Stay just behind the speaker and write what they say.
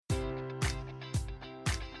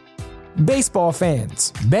Baseball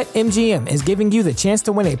fans, BetMGM is giving you the chance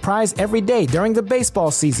to win a prize every day during the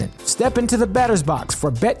baseball season. Step into the batter's box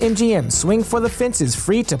for BetMGM Swing for the Fences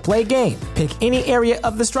free-to-play game. Pick any area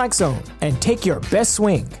of the strike zone and take your best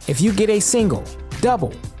swing. If you get a single,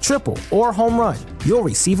 double, triple, or home run, you'll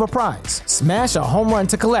receive a prize. Smash a home run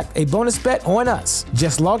to collect a bonus bet on us.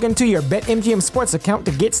 Just log into your BetMGM Sports account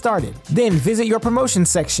to get started. Then visit your promotion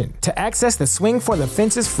section to access the Swing for the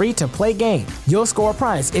Fences free-to-play game. You'll score a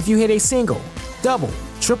prize if you hit a single, double,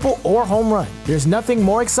 triple, or home run. There's nothing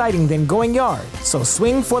more exciting than going yard. So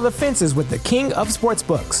swing for the fences with the king of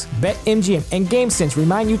sportsbooks. BetMGM and GameSense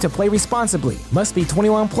remind you to play responsibly. Must be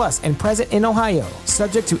 21 plus and present in Ohio.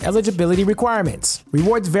 Subject to eligibility requirements.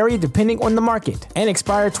 Rewards vary depending on the market and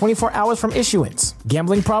expire 24 hours from issuance.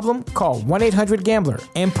 Gambling problem? Call 1-800-GAMBLER.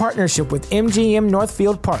 In partnership with MGM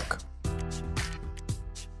Northfield Park.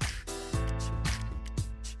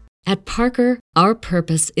 At Parker, our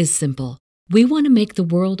purpose is simple. We want to make the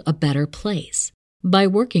world a better place by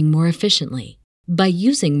working more efficiently, by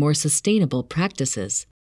using more sustainable practices,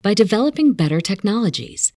 by developing better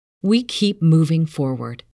technologies. We keep moving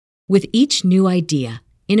forward. With each new idea,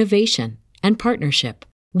 innovation, and partnership,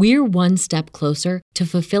 we're one step closer to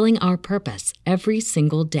fulfilling our purpose every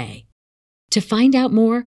single day. To find out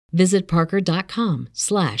more, visit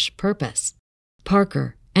parker.com/purpose.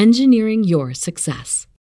 Parker, engineering your success.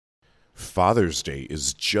 Father's Day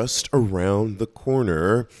is just around the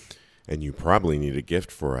corner, and you probably need a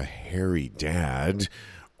gift for a hairy dad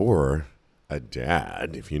or a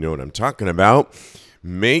dad, if you know what I'm talking about.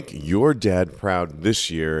 Make your dad proud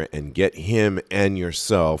this year and get him and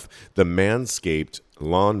yourself the Manscaped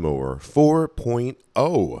Lawnmower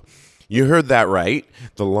 4.0. You heard that right,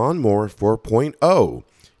 the Lawnmower 4.0.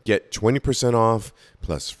 Get 20% off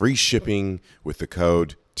plus free shipping with the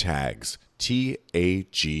code TAGS.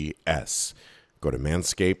 TAGS. Go to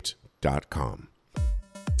manscaped.com.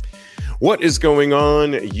 What is going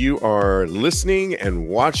on? You are listening and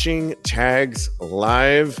watching Tags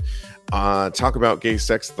Live. Talk About Gay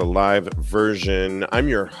Sex, the live version. I'm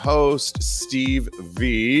your host, Steve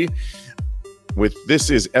V. This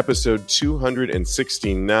is episode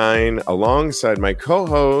 269, alongside my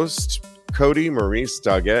co-host, Cody Maurice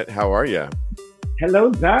Doggett. How are you? Hello,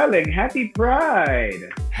 darling. Happy Pride.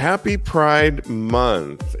 Happy Pride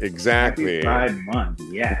Month. Exactly. Happy Pride Month,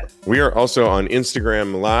 yes. We are also on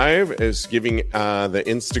Instagram Live, as giving the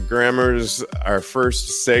Instagrammers our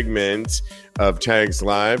first segment of Tags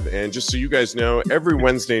Live. And just so you guys know, every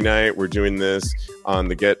Wednesday night we're doing this on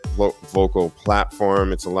the Get Vocal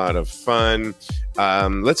platform. It's a lot of fun.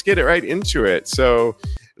 Let's get it right into it. So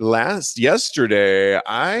yesterday,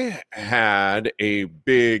 I had a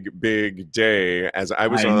big day as I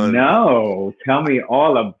was on. No, tell me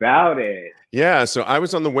all about it. Yeah, so I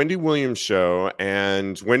was on the Wendy Williams show,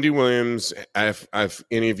 and Wendy Williams, if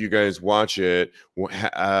any of you guys watch it,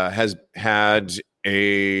 hasn't had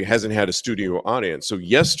a studio audience. So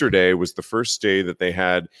yesterday was the first day that they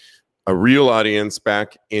had a real audience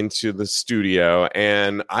back into the studio,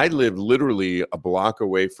 and I live literally a block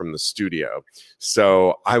away from the studio.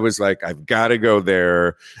 So I was like, I've got to go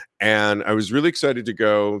there. And I was really excited to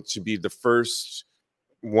go to be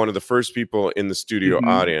one of the first people in the studio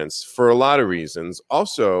audience for a lot of reasons.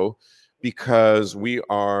 Also, because we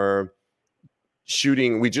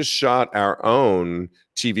just shot our own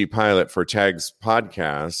TV pilot for Tags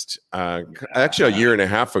podcast, actually a year and a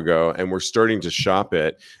half ago, and we're starting to shop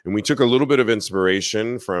it. And we took a little bit of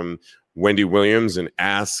inspiration from Wendy Williams and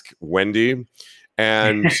Ask Wendy,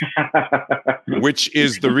 and which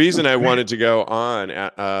is the reason I wanted to go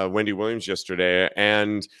on Wendy Williams yesterday.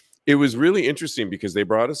 And it was really interesting because they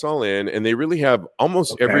brought us all in, and they really have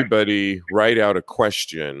almost everybody write out a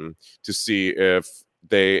question to see if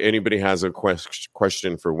anybody has a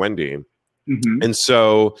question for Wendy. And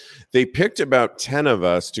so they picked about 10 of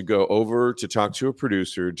us to go over to talk to a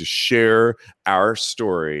producer to share our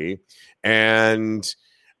story. And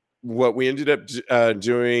what we ended up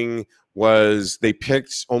doing was they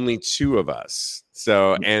picked only 2 of us.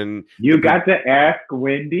 So, and you got to ask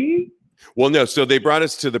Wendy? Well, no. So they brought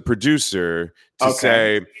us to the producer to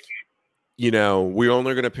say, we're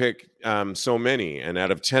only going to pick so many. And out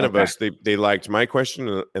of 10 of us, they liked my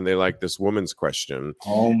question and they liked this woman's question.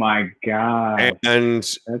 Oh, my God. And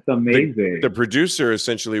that's amazing. The producer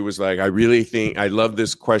essentially was like, I really think I love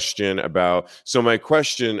this question about. So my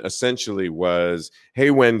question essentially was, hey,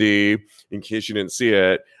 Wendy, in case you didn't see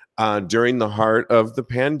it, during the heart of the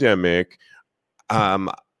pandemic,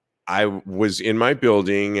 I was in my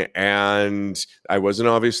building and I wasn't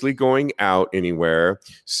obviously going out anywhere.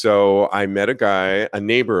 So I met a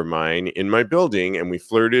neighbor of mine in my building, and we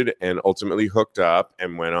flirted and ultimately hooked up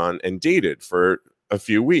and went on and dated for a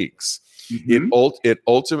few weeks. It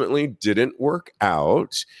ultimately didn't work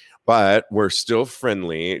out, but we're still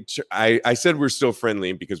friendly. I said we're still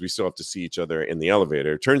friendly because we still have to see each other in the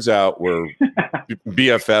elevator. Turns out we're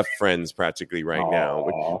BFF friends practically right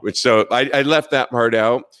now. Which so I left that part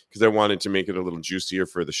out because I wanted to make it a little juicier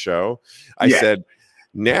for the show. I said,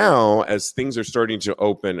 now as things are starting to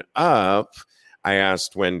open up, I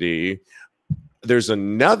asked Wendy, there's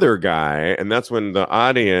another guy, and that's when the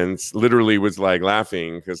audience literally was like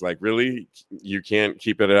laughing because like, really, you can't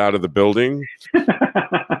keep it out of the building?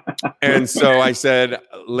 And so I said,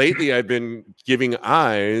 lately I've been giving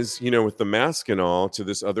eyes, with the mask and all, to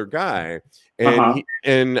this other guy, and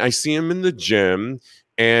and I see him in the gym,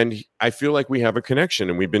 and I feel like we have a connection,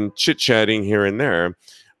 and we've been chit-chatting here and there.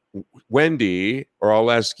 Wendy, or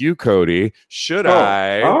I'll ask you, Cody, should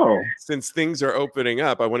I, since things are opening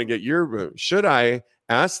up, I want to get should I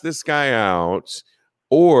ask this guy out,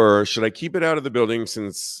 or should I keep it out of the building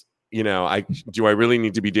since, do I really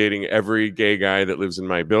need to be dating every gay guy that lives in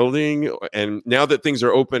my building? And now that things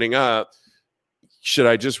are opening up, should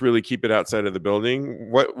I just really keep it outside of the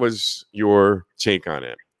building? What was your take on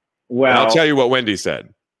it? Well, and I'll tell you what Wendy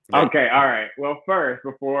said. Okay, all right. Well, first,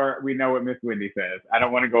 before we know what Miss Wendy says, I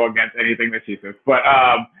don't want to go against anything that she says, but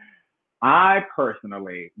I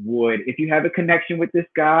personally would, if you have a connection with this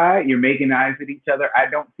guy, you're making eyes at each other, I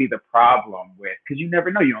don't see the problem with, because you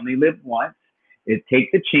never know, you only live once.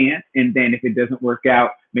 Take the chance, and then if it doesn't work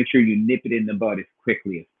out, make sure you nip it in the bud as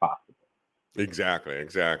quickly as possible. Exactly.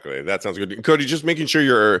 That sounds good. Cody, just making sure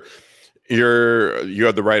you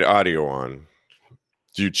have the right audio on.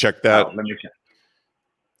 Do you check that? Let me check.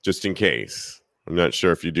 Just in case. I'm not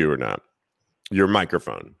sure if you do or not. Your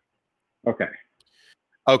microphone.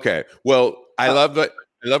 Okay. Well, I love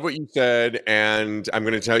what you said, and I'm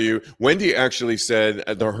going to tell you, Wendy actually said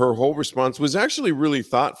her whole response was actually really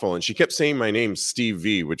thoughtful, and she kept saying my name, Steve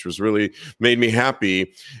V, which was really made me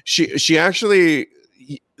happy. She actually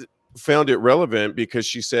found it relevant because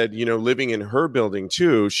she said, living in her building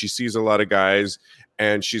too, she sees a lot of guys,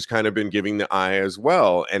 and she's kind of been giving the eye as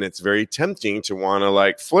well, and it's very tempting to want to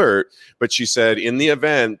like flirt. But she said, in the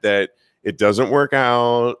event that it doesn't work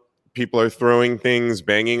out, people are throwing things,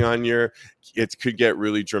 banging on it could get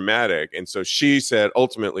really dramatic. And so she said,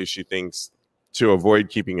 ultimately, she thinks to avoid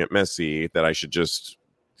keeping it messy, that I should just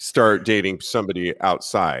start dating somebody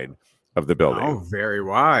outside of the building. Oh, very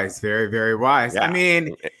wise. Very, very wise. Yeah. I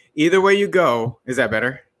mean, either way you go, is that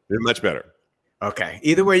better? Much better. Okay.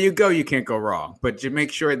 Either way you go, you can't go wrong. But you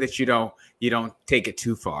make sure that you don't take it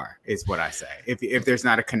too far, is what I say. If there's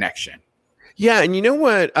not a connection. Yeah, and you know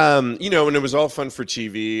what? And it was all fun for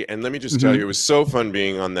TV. And let me just tell you, it was so fun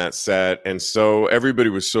being on that set. And so everybody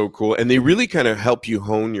was so cool. And they really kind of help you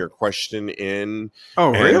hone your question in.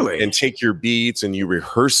 Oh, really? And take your beats, and you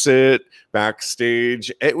rehearse it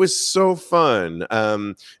backstage. It was so fun.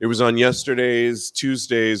 It was on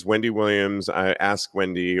Tuesdays, Wendy Williams. I Ask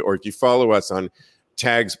Wendy, or if you follow us on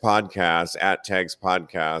Tags Podcast, at Tags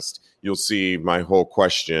Podcast, you'll see my whole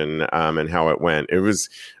question and how it went. It was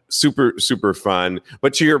super, super fun.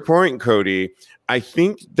 But to your point, Cody, I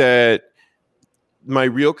think that my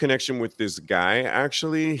real connection with this guy,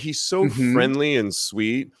 actually, he's so friendly and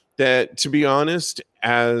sweet that, to be honest,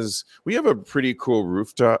 as we have a pretty cool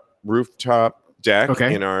rooftop deck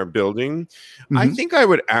in our building, I think I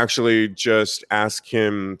would actually just ask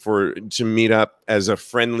him to meet up as a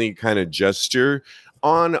friendly kind of gesture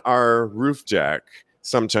on our roof deck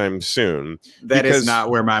sometime soon. That is not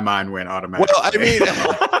where my mind went automatically. Well,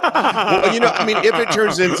 I mean, if it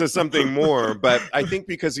turns into something more, but I think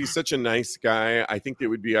because he's such a nice guy, I think it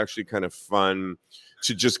would be actually kind of fun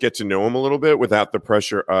to just get to know him a little bit without the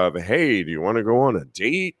pressure of, hey, do you want to go on a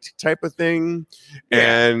date type of thing? Yeah.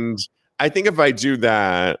 And I think if I do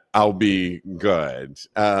that, I'll be good.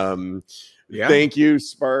 Thank you,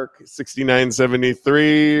 Spark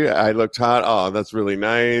 6973. I looked hot. Oh, that's really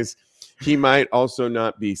nice. He might also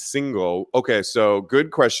not be single. Okay, so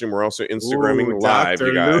good question. We're also Instagramming live, Dr.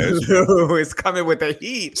 you guys. Lulu is coming with the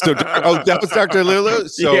heat. So, that was Dr. Lulu?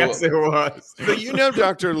 So, yes, it was. So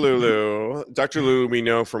Dr. Lulu. Dr. Lulu, we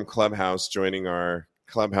know from Clubhouse, joining our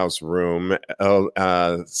Clubhouse room,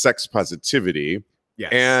 Sex Positivity.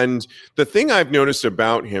 Yes. And the thing I've noticed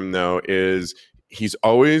about him, though, is he's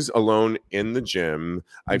always alone in the gym.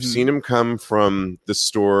 I've seen him come from the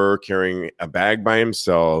store carrying a bag by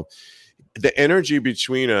himself. The energy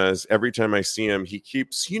between us, every time I see him, he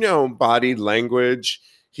keeps, body language.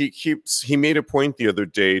 he made a point the other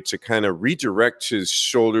day to kind of redirect his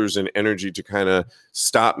shoulders and energy to kind of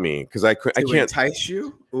stop me because I can't entice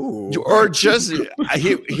you. Ooh. Or just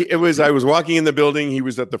I was walking in the building, he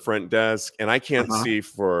was at the front desk, and I can't see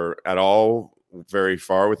for at all very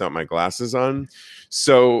far without my glasses on.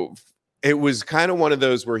 So it was kind of one of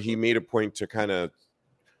those where he made a point to kind of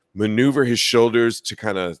maneuver his shoulders to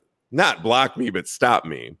kind of not block me, but stop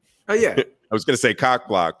me. Oh, yeah. I was going to say cock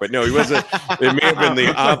block, but no, he wasn't. It may have been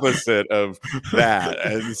the opposite of that.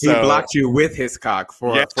 And so, he blocked you with his cock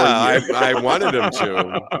for you. I wanted him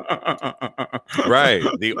to. Right.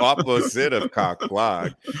 The opposite of cock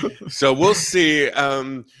block. So we'll see.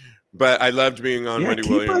 But I loved being on Wendy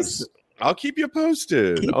Williams. I'll keep you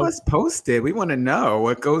posted. Keep us posted. We want to know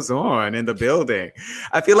what goes on in the building.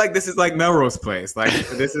 I feel like this is like Melrose Place. Like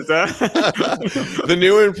this is the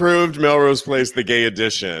new improved Melrose Place, the gay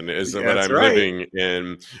edition is what I'm living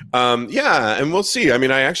in. And we'll see. I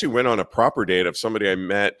mean, I actually went on a proper date of somebody I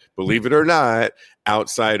met, believe it or not,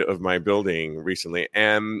 outside of my building recently.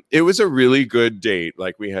 And it was a really good date.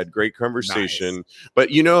 Like we had great conversation. Nice.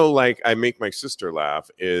 But like I make my sister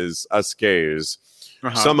laugh is us gays.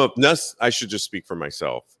 Some of us, I should just speak for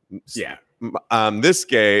myself. Yeah. This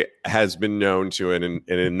gay has been known to, and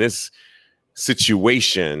in this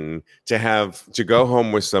situation, to go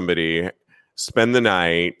home with somebody, spend the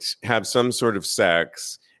night, have some sort of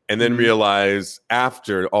sex, and then realize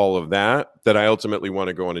after all of that I ultimately want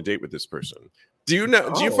to go on a date with this person. Do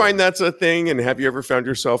you find that's a thing? And have you ever found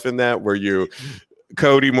yourself in that where you,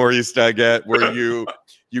 Cody Maurice Daggett, where you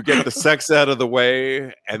get the sex out of the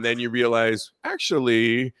way and then you realize,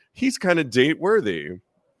 actually, he's kind of date worthy.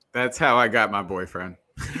 That's how I got my boyfriend.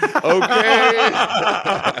 Okay.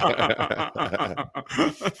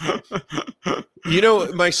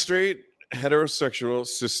 My straight heterosexual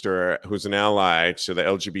sister, who's an ally to the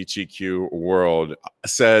LGBTQ world,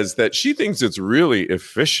 says that she thinks it's really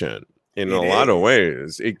efficient in a lot of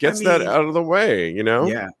ways. It gets that out of the way,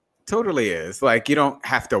 Yeah. Totally is. Like you don't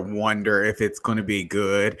have to wonder if it's going to be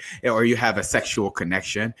good or you have a sexual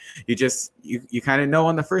connection. You just you kind of know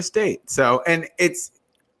on the first date. So, and it's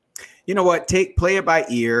play it by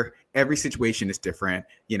ear. Every situation is different.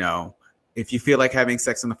 If you feel like having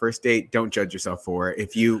sex on the first date, don't judge yourself for it.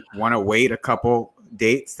 If you want to wait a couple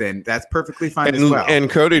dates, then that's perfectly fine as well. And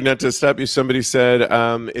Cody, not to stop you, somebody said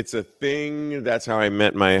it's a thing. That's how I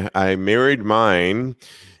married mine.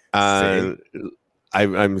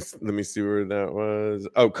 I'm let me see where that was.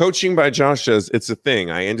 Oh, Coaching by Josh says it's a thing.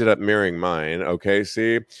 I ended up marrying mine. Okay,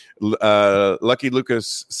 see, Lucky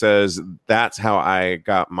Lucas says that's how I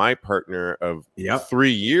got my partner of 3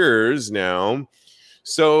 years now.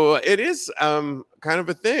 So it is kind of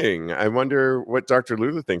a thing. I wonder what Dr.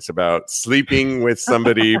 Lula thinks about sleeping with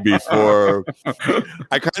somebody before.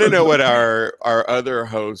 I kind of know what our other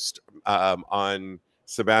host on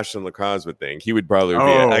Sebastian Lacaze would think. He would probably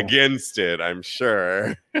be against it, I'm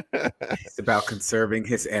sure. It's about conserving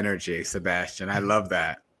his energy, Sebastian. I love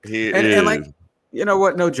that. He is. And like, you know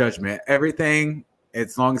what? No judgment. Everything,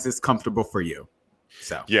 as long as it's comfortable for you.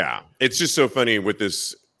 So yeah, it's just so funny with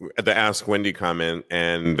the Ask Wendy comment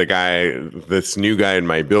and this new guy in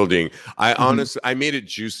my building. I made it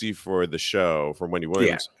juicy for the show for Wendy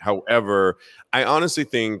Williams. Yeah. However, I honestly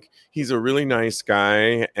think he's a really nice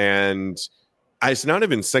guy, and it's not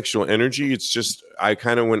even sexual energy. It's just I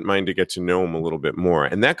kind of wouldn't mind to get to know him a little bit more.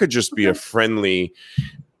 And that could just be a friendly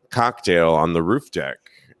cocktail on the roof deck.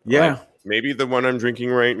 Yeah. Like maybe the one I'm drinking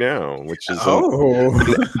right now, which is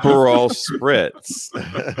Perol Spritz.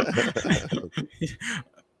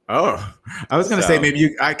 I was going to say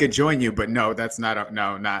maybe I could join you, but no, that's not.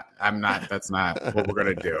 That's not what we're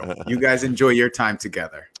going to do. You guys enjoy your time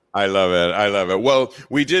together. I love it. Well,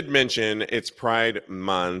 we did mention it's Pride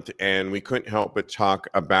Month, and we couldn't help but talk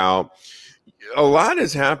about a lot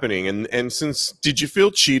is happening. And did you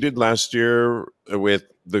feel cheated last year with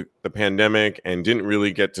the pandemic and didn't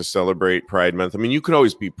really get to celebrate Pride Month? I mean, you could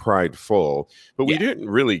always be prideful, but we didn't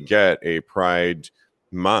really get a Pride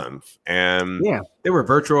Month. And there were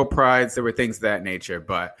virtual prides, there were things of that nature.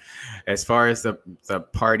 But as far as the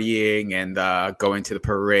partying and going to the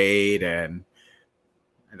parade and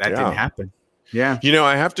that didn't happen. Yeah.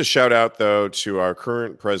 I have to shout out, though, to our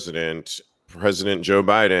current President Joe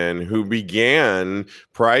Biden, who began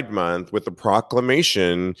Pride Month with a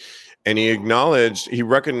proclamation, and he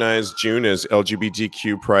recognized June as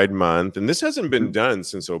LGBTQ Pride Month. And this hasn't been done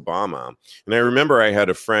since Obama. And I remember I had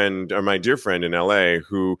my dear friend in LA,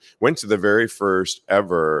 who went to the very first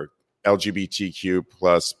ever LGBTQ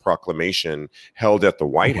plus proclamation held at the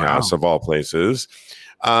White House of all places.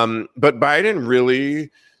 But Biden really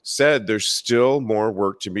said there's still more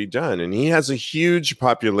work to be done. And he has a huge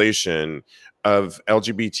population of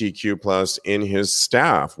LGBTQ plus in his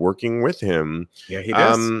staff working with him. Yeah, he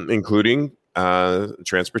does. Including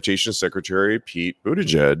Transportation Secretary Pete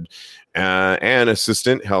Buttigieg and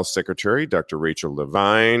Assistant Health Secretary Dr. Rachel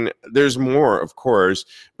Levine. There's more, of course,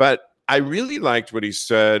 but I really liked what he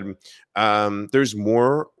said. There's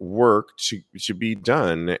more work to be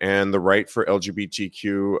done, and the right for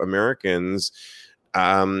LGBTQ Americans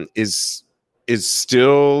is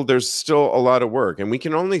still, there's still a lot of work, and we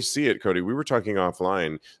can only see it, Cody. We were talking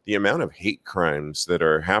offline, the amount of hate crimes that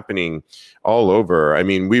are happening all over. I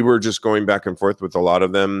mean, we were just going back and forth with a lot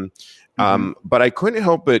of them. But I couldn't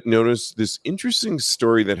help but notice this interesting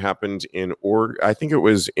story that happened I think it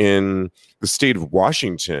was in the state of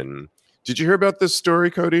Washington. Did you hear about this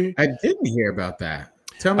story, Cody? I didn't hear about that.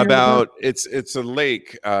 Tell me about it's a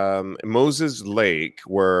lake, Moses Lake,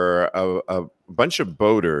 where a bunch of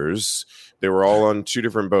boaters, they were all on two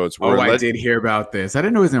different boats. I did hear about this. I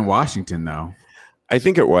didn't know it was in Washington, though. I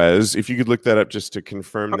think it was, if you could look that up just to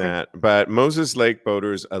confirm that. But Moses Lake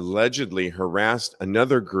boaters allegedly harassed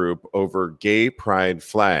another group over gay pride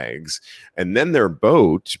flags, and then their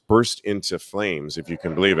boat burst into flames, if you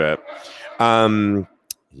can believe it.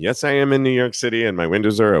 Yes, I am in New York City and my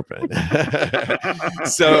windows are open.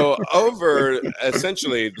 So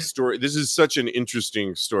essentially the story, this is such an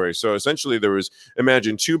interesting story. So essentially there was,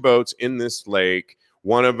 imagine two boats in this lake.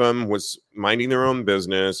 One of them was minding their own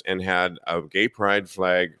business and had a gay pride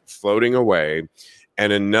flag floating away.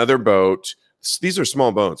 And another boat, these are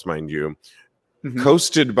small boats, mind you,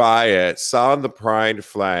 coasted by it, saw the pride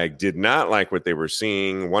flag, did not like what they were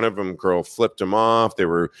seeing. One of them, girl, flipped them off. They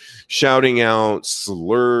were shouting out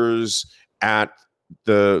slurs at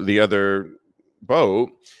the other boat.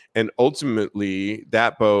 And ultimately,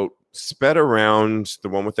 that boat sped around the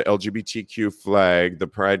one with the LGBTQ flag, the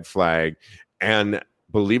pride flag, and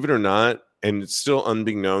believe it or not, and it's still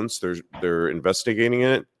unbeknownst, they're investigating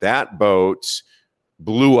it, that boat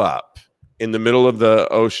blew up in the middle of the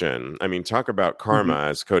ocean. I mean, talk about karma,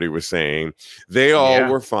 as Cody was saying. They all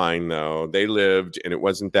were fine, though. They lived, and it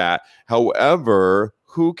wasn't that. However,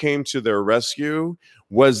 who came to their rescue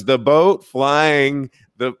was the boat flying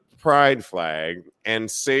the pride flag and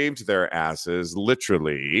saved their asses,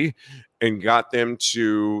 literally, and got them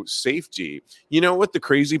to safety. You know what the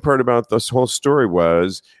crazy part about this whole story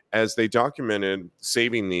was, as they documented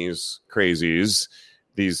saving these crazies,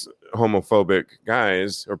 these homophobic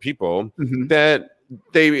guys or people, that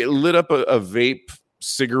they lit up a vape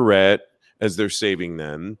cigarette as they're saving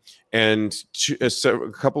them. And a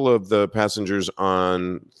couple of the passengers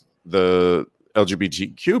on the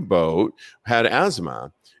LGBTQ boat had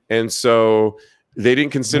asthma. And so they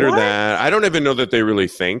didn't consider that. I don't even know that they really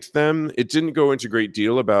thanked them. It didn't go into great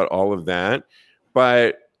deal about all of that.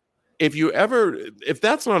 But if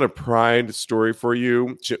that's not a pride story for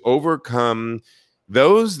you, to overcome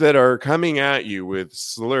those that are coming at you with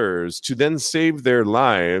slurs to then save their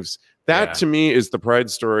lives, that to me is the pride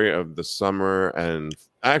story of the summer. And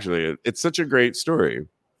actually, it's such a great story.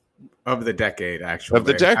 Of the decade, actually. Of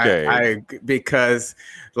the decade. Because,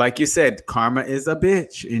 like you said, karma is a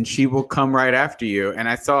bitch, and she will come right after you. And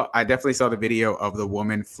I definitely saw the video of the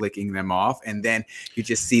woman flicking them off, and then you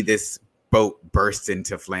just see this boat burst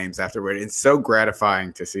into flames afterward. It's so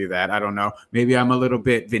gratifying to see that. I don't know. Maybe I'm a little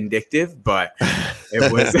bit vindictive, but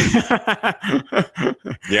it was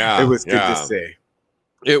it was good to see.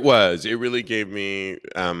 It was. It really gave me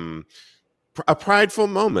a prideful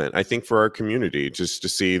moment, I think, for our community, just to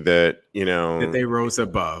see that, that they rose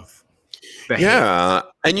above.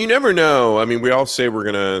 And you never know. I mean, we all say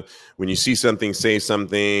when you see something, say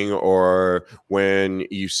something, or when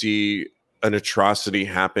you see an atrocity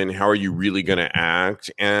happen, how are you really going to act?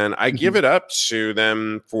 And I give it up to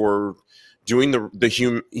them for doing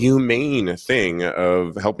the humane thing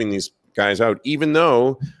of helping these guys out, even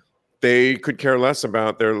though they could care less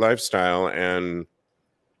about their lifestyle and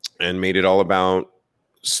made it all about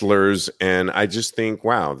slurs. And I just think,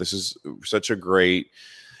 wow, this is such a great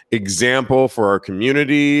example for our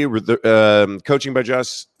community. Coaching by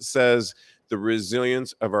Jess says the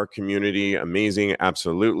resilience of our community, amazing.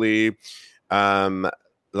 Absolutely.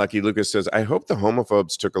 Lucky Lucas says, I hope the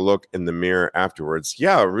homophobes took a look in the mirror afterwards.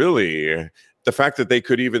 Yeah, really. The fact that they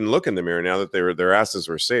could even look in the mirror now that their asses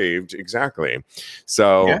were saved. Exactly.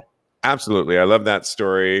 So absolutely. I love that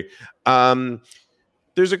story.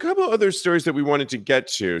 There's a couple other stories that we wanted to get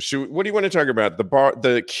to. What do you want to talk about?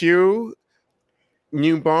 The Q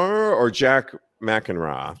new bar or Jack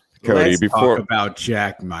McEnroe? Cody, Let's before talk about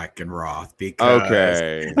Jack McEnroth because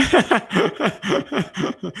okay.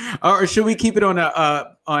 or should we keep it on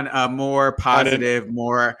a more positive,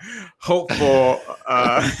 more hopeful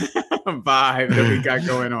vibe that we got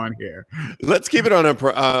going on here? Let's keep it on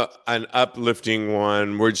an uplifting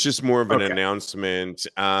one where it's just more of an Okay. announcement,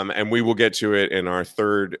 and we will get to it in our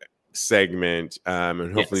third segment,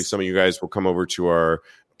 and hopefully Yes. some of you guys will come over to our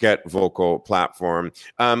Get Vocal platform.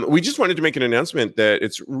 We just wanted to make an announcement that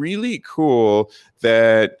it's really cool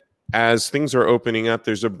that as things are opening up,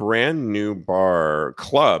 there's a brand new bar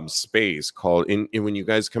club space called when you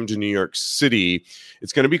guys come to New York City,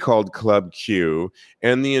 it's going to be called Club Q,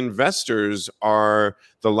 and the investors are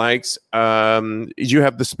the likes. Do you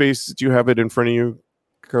have the space? Do you have it in front of you,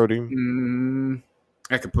 Cody?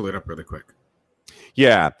 I can pull it up really quick.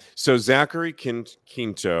 Yeah. So Zachary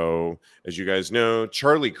Quinto, as you guys know,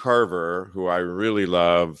 Charlie Carver, who I really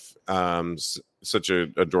love, such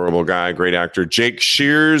an adorable guy, great actor, Jake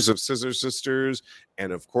Shears of Scissor Sisters,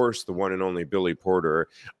 and of course the one and only Billy Porter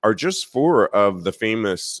are just four of the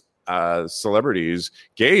famous celebrities,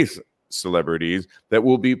 gay celebrities that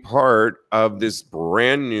will be part of this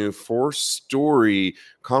brand new 4-story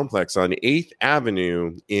complex on 8th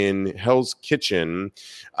Avenue in Hell's Kitchen.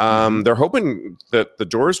 They're hoping that the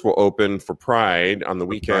doors will open for Pride on the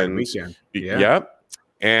weekend. Yeah. Yep.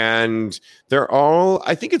 And they're all,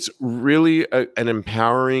 I think it's really an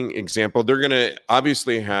empowering example. They're going to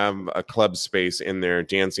obviously have a club space in there,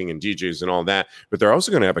 dancing and DJs and all that, but they're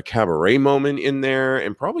also going to have a cabaret moment in there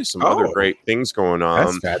and probably some other great things going on.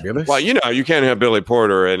 That's fabulous. Well, you know, you can't have Billy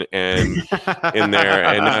Porter and in there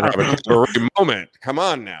and not have a cabaret moment. Come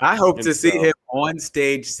on now. I hope to see him on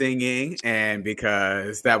stage singing, and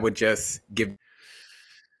because that would just give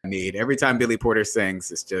need. Every time Billy Porter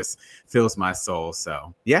sings, it just fills my soul.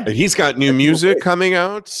 So yeah, and he's got new music coming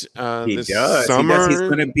out. He this does. summer. He's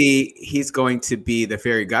going to be the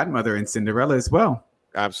fairy godmother in Cinderella as well.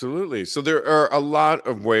 Absolutely. So there are a lot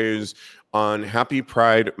of ways on Happy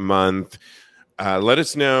Pride Month. Let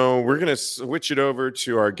us know. We're going to switch it over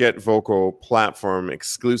to our Get Vocal platform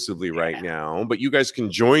exclusively right now, but you guys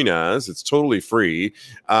can join us. It's totally free.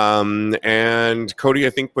 And Cody, I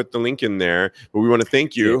think, put the link in there, but we want to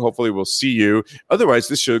thank you. Hopefully we'll see you. Otherwise,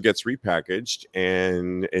 this show gets repackaged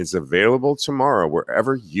and is available tomorrow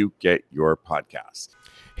wherever you get your podcast.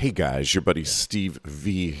 Hey guys, your buddy Steve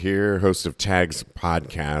V here, host of Tags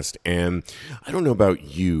Podcast. And I don't know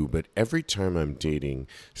about you, but every time I'm dating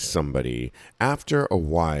somebody, after a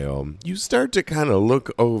while, you start to kind of look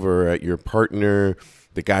over at your partner,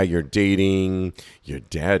 the guy you're dating, your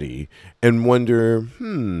daddy, and wonder,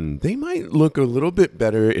 they might look a little bit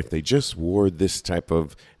better if they just wore this type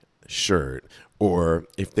of shirt, or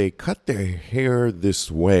if they cut their hair this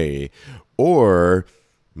way, or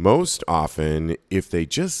most often, if they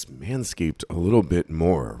just manscaped a little bit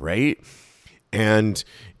more, right? And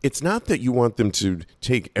it's not that you want them to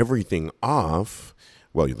take everything off,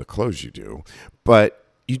 well, the clothes you do, but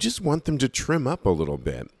you just want them to trim up a little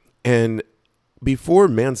bit. And before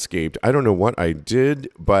Manscaped, I don't know what I did,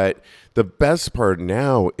 but the best part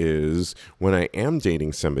now is when I am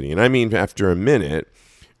dating somebody, and I mean after a minute,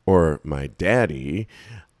 or my daddy,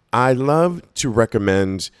 I love to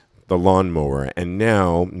recommend the lawnmower. And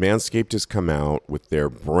now Manscaped has come out with their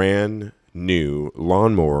brand new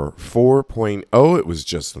Lawnmower 4.0. It was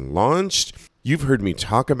just launched. You've heard me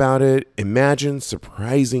talk about it. Imagine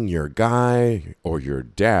surprising your guy or your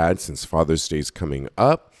dad, since Father's Day is coming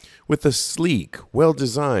up, with a sleek,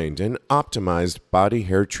 well-designed, and optimized body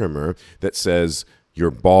hair trimmer that says,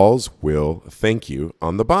 "Your balls will thank you"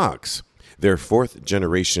 on the box. Their 4th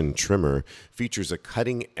generation trimmer features a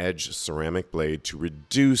cutting-edge ceramic blade to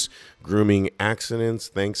reduce grooming accidents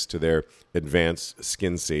thanks to their advanced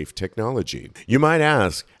skin-safe technology. You might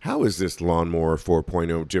ask, how is this Lawnmower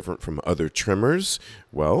 4.0 different from other trimmers?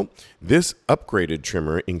 Well, this upgraded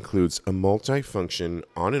trimmer includes a multi-function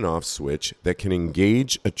on and off switch that can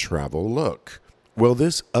engage a travel look. Well,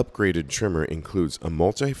 this upgraded trimmer includes a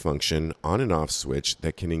multi-function on and off switch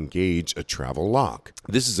that can engage a travel lock.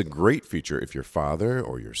 This is a great feature if your father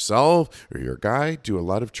or yourself or your guy do a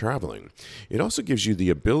lot of traveling. It also gives you the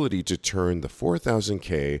ability to turn the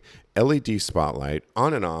 4000K LED spotlight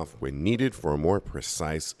on and off when needed for a more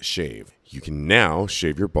precise shave. You can now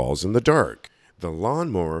shave your balls in the dark. The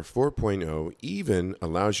Lawnmower 4.0 even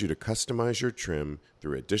allows you to customize your trim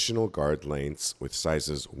through additional guard lengths with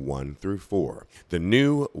sizes 1 through 4. The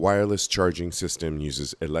new wireless charging system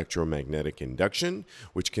uses electromagnetic induction,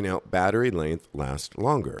 which can help battery length last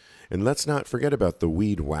longer. And let's not forget about the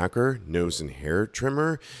Weed Whacker nose and hair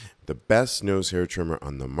trimmer. the best nose hair trimmer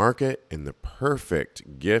on the market and the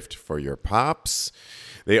perfect gift for your pops.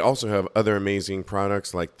 They also have other amazing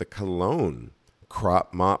products like the Cologne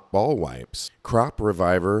Crop Mop Ball Wipes, Crop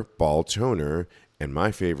Reviver Ball Toner, and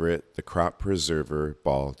my favorite, the Crop Preserver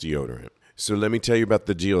Ball Deodorant. So let me tell you about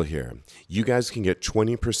the deal here. You guys can get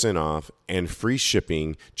 20% off and free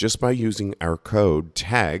shipping just by using our code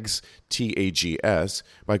TAGS, T-A-G-S,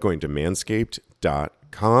 by going to manscaped.com.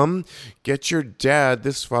 Get your dad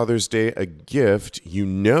this Father's Day a gift you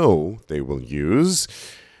know they will use.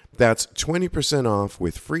 That's 20% off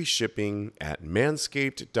with free shipping at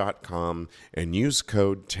manscaped.com and use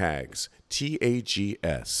code TAGS,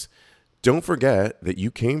 T-A-G-S. Don't forget that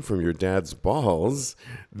you came from your dad's balls.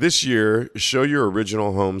 This year, show your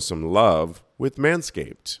original home some love with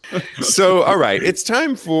Manscaped. So, all right, it's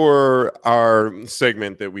time for our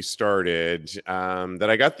segment that we started that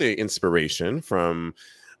I got the inspiration from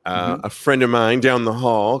a friend of mine down the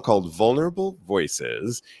hall called Vulnerable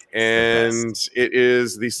Voices. And it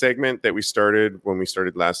is the segment that we started when we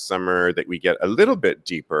started last summer that we get a little bit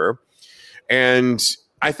deeper. And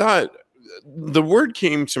I thought the word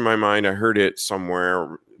came to my mind. I heard it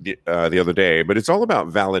somewhere the other day, but it's all about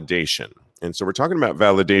validation. And so we're talking about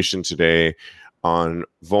validation today on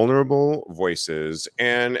Vulnerable Voices.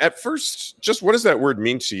 And at first, just what does that word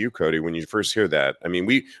mean to you, Cody, when you first hear that? I mean,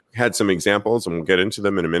 we had some examples and we'll get into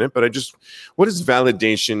them in a minute, but what does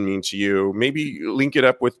validation mean to you? Maybe link it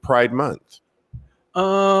up with Pride Month.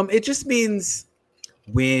 It just means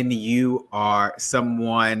when you are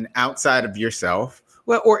someone outside of yourself,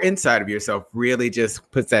 or inside of yourself, really just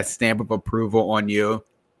puts that stamp of approval on you,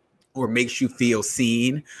 or makes you feel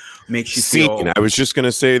seen, makes you feel... I was just going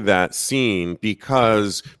to say that, seen,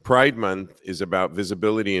 because Pride Month is about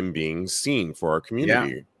visibility and being seen for our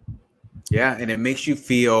community. Yeah, and it makes you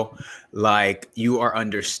feel like you are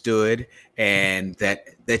understood and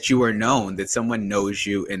that you are known, that someone knows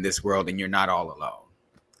you in this world and you're not all alone.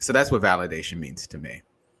 So that's what validation means to me.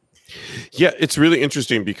 Yeah, it's really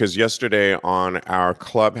interesting because yesterday on our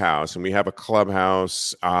Clubhouse, and we have a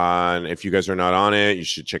Clubhouse on, if you guys are not on it, you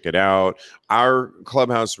should check it out. Our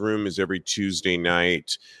Clubhouse room is every Tuesday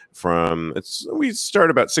night we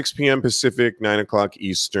start about 6 p.m. Pacific, 9 o'clock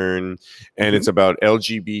Eastern, and it's about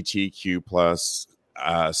LGBTQ plus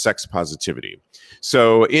sex positivity.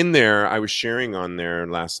 So in there, I was sharing on there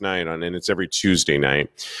last night and it's every Tuesday night.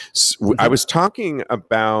 So I was talking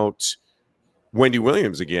about Wendy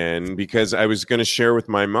Williams again, because I was going to share with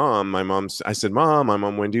my mom. I said, Mom, I'm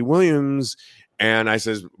on Wendy Williams. And I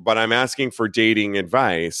says, but I'm asking for dating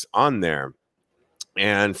advice on there.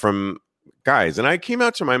 And from guys, and I came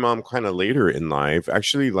out to my mom kind of later in life,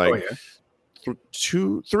 actually 3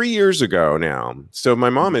 years ago now. So my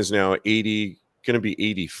mom is now 80, going to be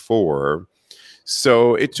 84.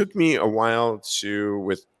 So it took me a while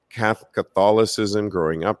with Catholicism,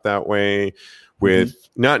 growing up that way, with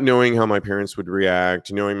not knowing how my parents would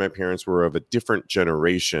react, knowing my parents were of a different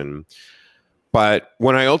generation. But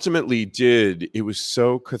when I ultimately did, it was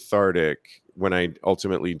so cathartic when I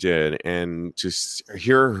ultimately did. And to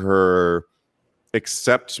hear her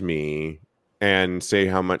accept me and say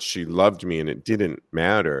how much she loved me and it didn't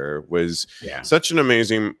matter was such an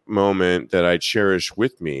amazing moment that I cherish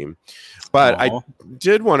with me. But I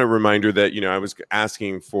did want to remind her that, I was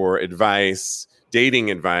asking for advice,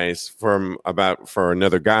 dating advice for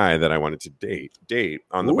another guy that I wanted to date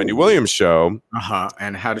on the Wendy Williams show.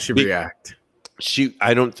 And how did she react?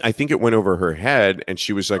 I think it went over her head, and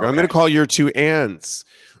she was like, I'm going to call your two aunts.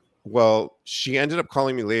 Well, she ended up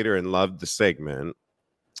calling me later and loved the segment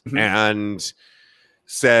and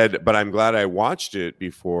said, but I'm glad I watched it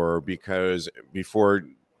because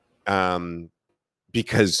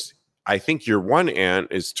I think your one aunt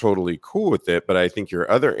is totally cool with it, but I think your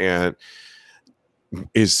other aunt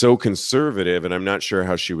is so conservative and I'm not sure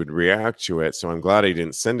how she would react to it. So I'm glad I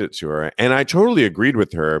didn't send it to her. And I totally agreed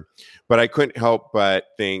with her, but I couldn't help but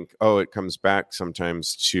think, it comes back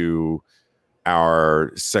sometimes to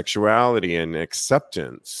our sexuality and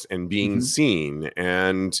acceptance and being seen.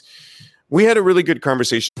 And we had a really good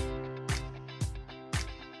conversation.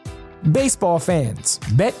 Baseball fans,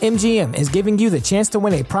 BetMGM is giving you the chance to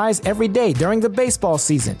win a prize every day during the baseball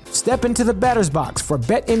season. Step into the batter's box for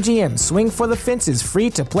BetMGM Swing for the Fences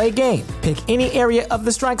free-to-play game. Pick any area of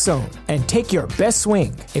the strike zone and take your best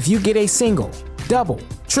swing. If you get a single, double,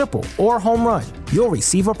 triple, or home run, you'll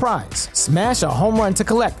receive a prize. Smash a home run to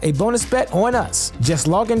collect a bonus bet on us. Just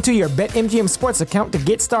log into your BetMGM Sports account to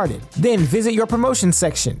get started. Then visit your promotion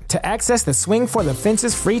section to access the Swing for the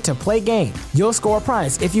Fences free-to-play game. You'll score a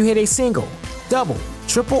prize if you hit a single, double,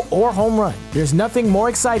 triple, or home run. There's nothing more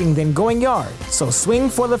exciting than going yard. So swing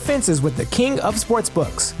for the fences with the king of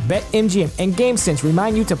sportsbooks. BetMGM and GameSense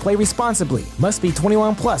remind you to play responsibly. Must be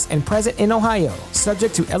 21 plus and present in Ohio.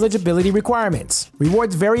 Subject to eligibility requirements.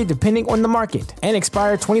 Rewards vary depending on the market and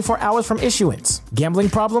expire 24 hours from issuance. Gambling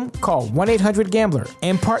problem? Call 1-800-GAMBLER.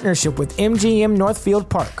 In partnership with MGM Northfield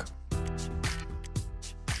Park.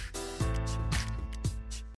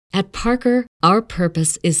 At Parker, our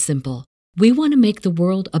purpose is simple. We want to make the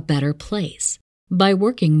world a better place by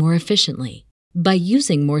working more efficiently, by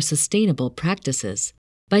using more sustainable practices,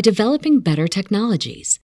 by developing better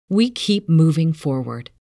technologies. We keep moving forward.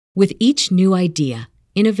 With each new idea,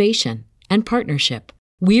 innovation, and partnership,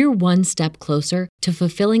 we're one step closer to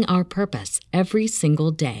fulfilling our purpose every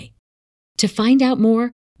single day. To find out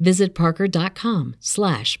more, visit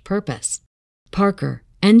parker.com/purpose. Parker,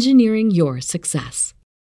 engineering your success.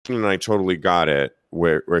 And I totally got it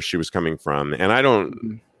where she was coming from. And I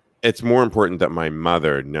don't, it's more important that my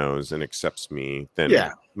mother knows and accepts me than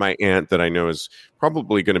my aunt that I know is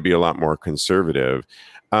probably going to be a lot more conservative.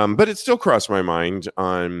 But it still crossed my mind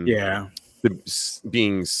on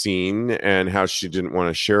being seen and how she didn't want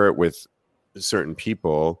to share it with certain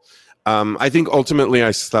people. I think ultimately I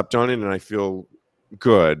slept on it, and I feel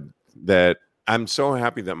good that I'm so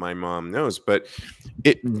happy that my mom knows. But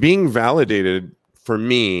it being validated for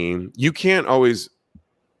me, you can't always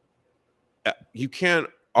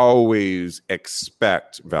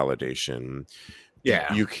expect validation.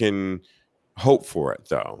 Yeah. You can hope for it,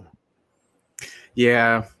 though.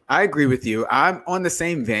 Yeah, I agree with you. I'm on the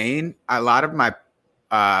same vein. A lot of my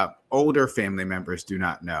older family members do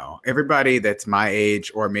not know. Everybody that's my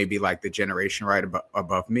age, or maybe like the generation right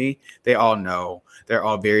above me, they all know. They're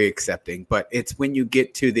all very accepting. But it's when you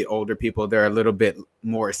get to the older people, they're a little bit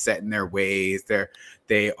more set in their ways.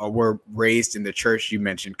 They were raised in the church. You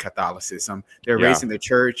mentioned Catholicism. They're raised in the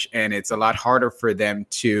church, and it's a lot harder for them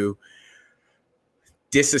to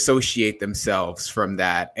disassociate themselves from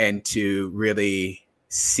that and to really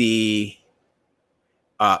see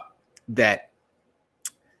that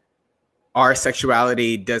our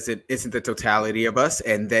sexuality isn't the totality of us,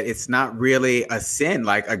 and that it's not really a sin.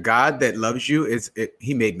 Like, a God that loves you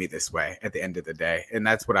he made me this way at the end of the day. And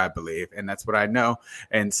that's what I believe. And that's what I know.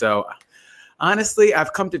 And so honestly,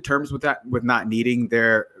 I've come to terms with that, with not needing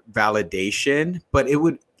their validation, but it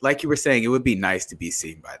would, like you were saying, it would be nice to be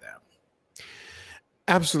seen by them.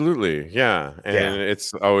 Absolutely. Yeah. And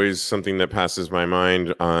it's always something that passes my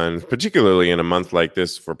mind on, particularly in a month like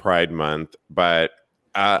this for Pride Month. But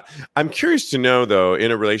I'm curious to know, though,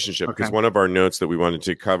 in a relationship, because one of our notes that we wanted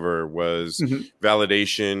to cover was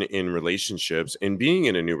validation in relationships and being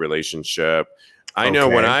in a new relationship. I know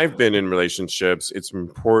when I've been in relationships, it's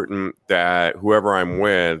important that whoever I'm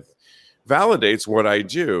with validates what I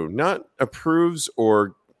do, not approves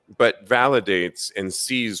but validates and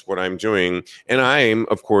sees what I'm doing. And I'm,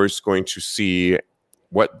 of course, going to see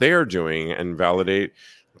what they're doing and validate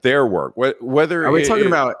their work. Whether are we talking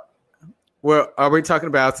about? Well, are we talking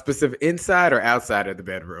about specific inside or outside of the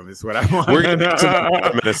bedroom is what I want. We're going to talk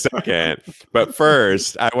about them in a second. But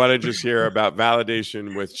first, I want to just hear about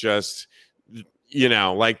validation with just,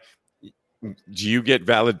 like, do you get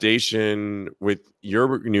validation with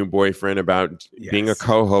your new boyfriend about being a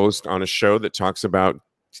co-host on a show that talks about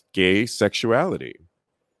gay sexuality?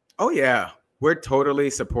 Oh, yeah. We're totally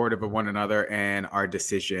supportive of one another and our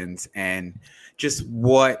decisions and just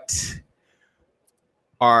what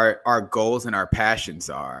our goals and our passions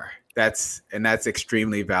are. That's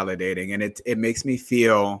extremely validating, and it makes me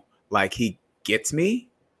feel like he gets me.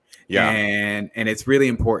 Yeah, and it's really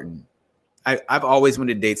important. I've always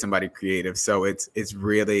wanted to date somebody creative, so it's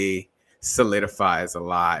really solidifies a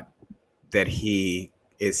lot that he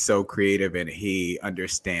is so creative and he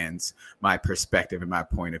understands my perspective and my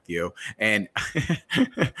point of view. And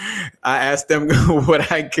I asked him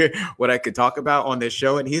what I could talk about on this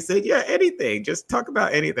show, and he said, "Yeah, anything. Just talk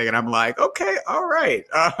about anything." And I'm like, "Okay, all right."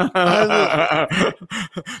 Don't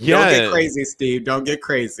get crazy, Steve. Don't get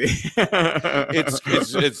crazy.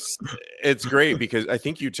 It's great because I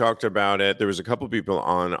think you talked about it. There was a couple of people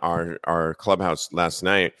on our clubhouse last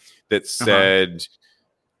night that said,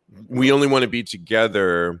 we only want to be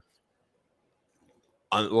together.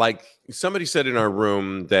 Like somebody said in our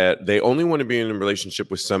room that they only want to be in a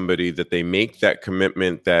relationship with somebody that they make that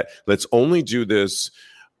commitment that let's only do this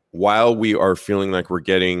while we are feeling like we're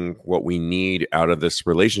getting what we need out of this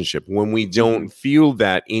relationship. When we don't feel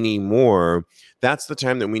that anymore, that's the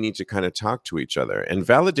time that we need to kind of talk to each other. And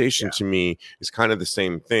validation to me is kind of the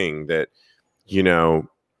same thing, that,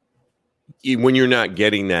 when you're not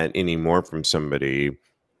getting that anymore from somebody,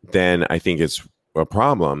 then I think it's a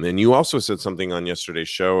problem. And you also said something on yesterday's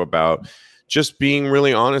show about just being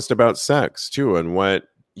really honest about sex too, and what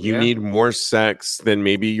you need more sex than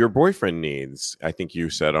maybe your boyfriend needs. I think you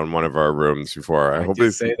said on one of our rooms before. I hope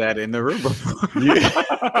did say that in the room before.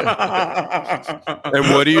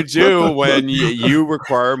 And what do you do when you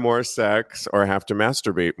require more sex or have to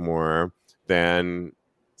masturbate more than,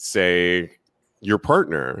 say, your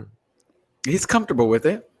partner? He's comfortable with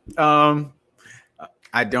it. I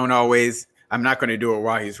don't always. I'm not going to do it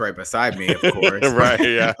while he's right beside me, of course. Right,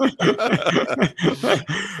 yeah.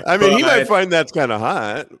 I mean, he might find that's kind of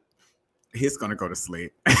hot. He's going to go to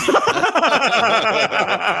sleep.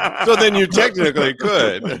 So then you technically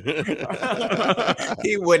could.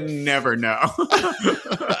 He would never know.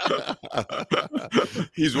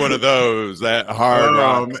 He's one of those that hard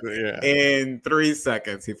rocks. Yeah. In 3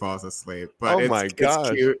 seconds, he falls asleep. But my gosh.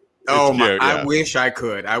 It's cute. I wish I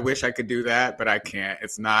could. I wish I could do that, but I can't.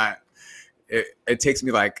 It's not. It takes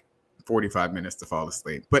me like 45 minutes to fall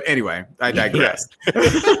asleep. But anyway, I digress.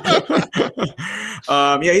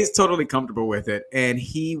 He's totally comfortable with it. And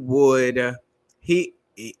he knows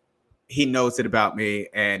it about me,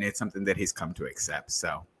 and it's something that he's come to accept.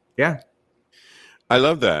 So, yeah. I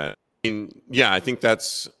love that. I think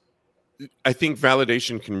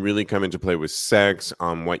validation can really come into play with sex,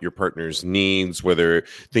 what your partner's needs, whether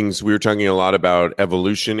things we were talking a lot about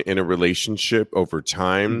evolution in a relationship over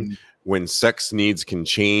time. Mm-hmm. When sex needs can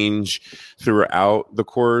change throughout the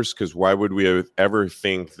course, because why would we ever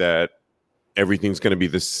think that everything's going to be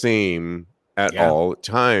the same at all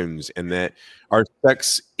times, and that our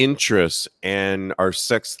sex interests and our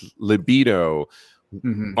sex libido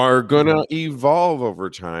are going to evolve over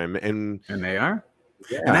time, and they are.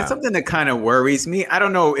 Yeah. And that's something that kind of worries me. I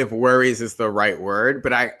don't know if worries is the right word,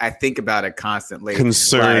 but I think about it constantly.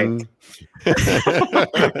 Concern.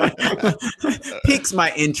 Piques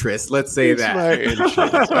my interest. Let's say Piques my interest.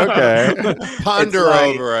 Okay. Ponder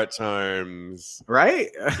over at times. Right?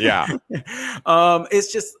 Yeah.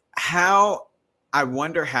 It's just how I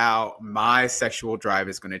wonder how my sexual drive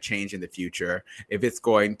is going to change in the future. If it's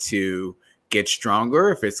going to get stronger,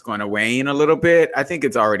 if it's going to wane a little bit. I think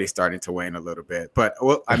it's already starting to wane a little bit, but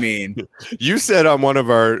I mean, you said on one of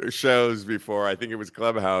our shows before, I think it was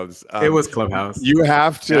Clubhouse. It was Clubhouse. You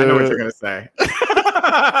have to. I know what you're going to say. You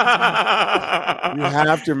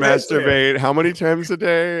have to masturbate how many times a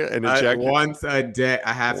day? And once a day.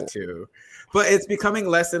 I have to. But it's becoming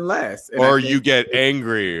less and less. And or you get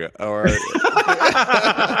angry, or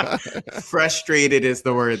frustrated is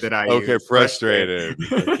the word that I use. Okay, frustrated.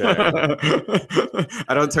 Okay.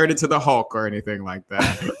 I don't turn into the Hulk or anything like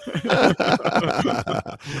that.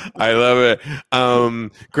 I love it.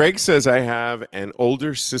 Greg says, I have an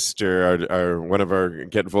older sister, one of our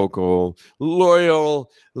Get Vocal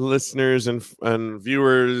loyal listeners and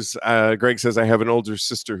viewers. Greg says, I have an older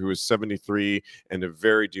sister who is 73 and a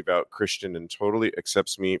very devout Christian and totally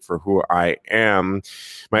accepts me for who I am.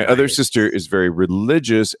 My other sister is very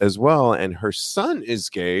religious as well, and her son is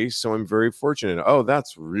gay, so I'm very fortunate. Oh,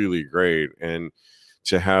 that's really great. And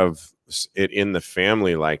to have it in the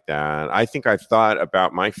family like that. I think I've thought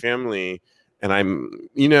about my family, and I'm,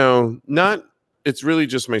 not, it's really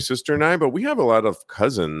just my sister and I, but we have a lot of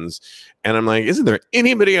cousins, and I'm like, isn't there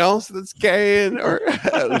anybody else that's gay or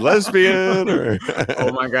lesbian? Or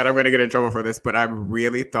oh my God, I'm going to get in trouble for this, but I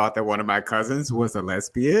really thought that one of my cousins was a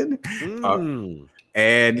lesbian.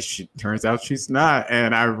 And turns out she's not.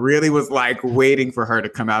 And I really was like waiting for her to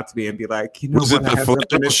come out to me and be like, was it the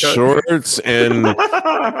flannel shorts and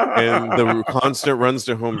the constant runs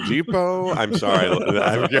to Home Depot? I'm sorry,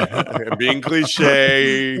 I'm being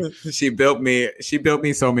cliche. She built me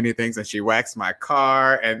so many things, and she waxed my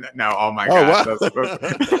car. And now, oh my God, wow.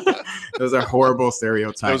 Those are horrible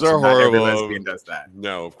stereotypes. Those are horrible. Not every lesbian does that.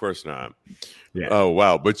 No, of course not. Yeah. Oh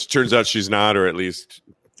wow, but it turns out she's not, or at least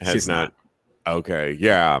has not. Okay.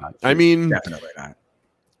 Yeah. I mean, definitely not.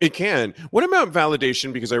 It can. What about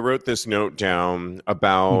validation? Because I wrote this note down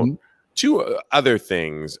about two other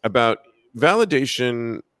things about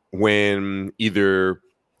validation when either,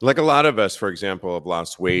 like a lot of us, for example, have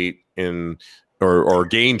lost weight or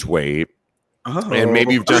gained weight. Oh. And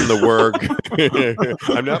maybe you've done the work.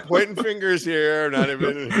 I'm not pointing fingers here. I'm not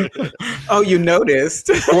even. Oh, you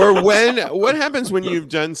noticed. Or what happens when you've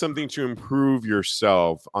done something to improve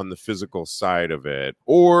yourself on the physical side of it,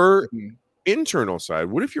 or internal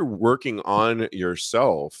side? What if you're working on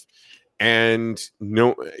yourself, and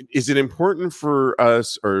is it important for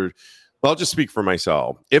us, or I'll just speak for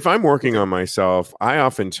myself. If I'm working on myself, I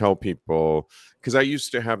often tell people, because I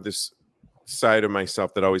used to have this side of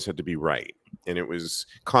myself that always had to be right. And it was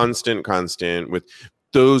constant with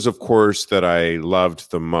those, of course, that I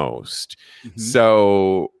loved the most. Mhm.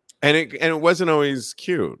 So, and it wasn't always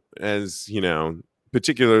cute, as you know,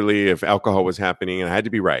 particularly if alcohol was happening and I had to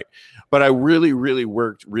be right. But I really, really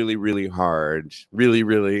worked really, really hard, really,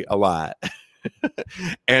 really a lot.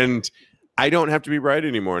 And I don't have to be right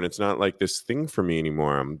anymore. And it's not like this thing for me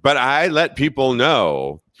anymore. But I let people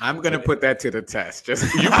know. I'm going to put that to the test. Just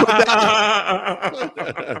You put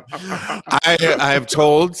that. I have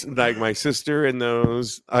told like my sister and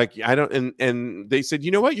those, like, I don't, and they said,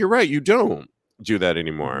 you know what? You're right. You don't do that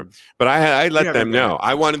anymore. But I let them know.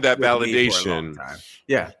 I wanted that validation.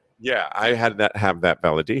 Yeah. Yeah. I had that, have that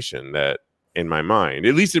validation that in my mind,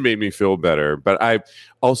 at least it made me feel better. But I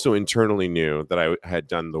also internally knew that I had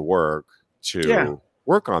done the work to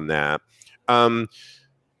work on that. I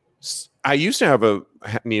used to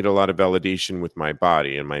need a lot of validation with my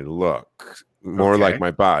body and my look, more like my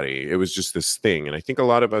body. It was just this thing. And I think a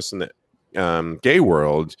lot of us in the gay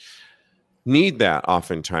world need that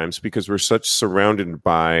oftentimes because we're such surrounded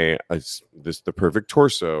by the perfect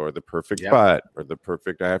torso or the perfect butt or the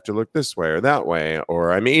perfect, I have to look this way or that way,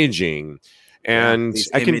 or I'm aging. And these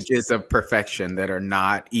images of perfection that are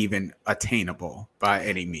not even attainable by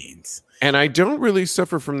any means. And I don't really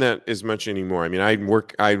suffer from that as much anymore. I mean, I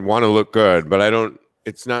want to look good, but I don't,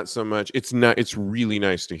 it's not so much, it's really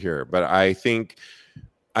nice to hear. But I think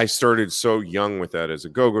I started so young with that as a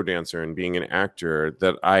go-go dancer and being an actor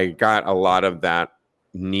that I got a lot of that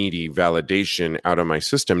needy validation out of my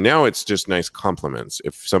system. Now it's just nice compliments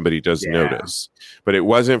if somebody does notice, but it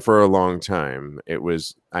wasn't for a long time.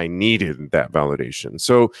 I needed that validation.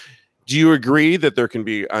 So do you agree that there can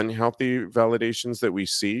be unhealthy validations that we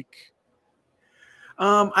seek?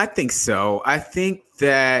 I think so. I think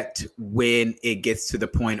that when it gets to the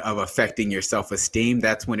point of affecting your self-esteem,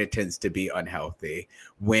 that's when it tends to be unhealthy.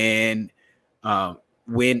 When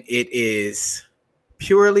it is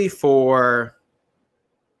purely for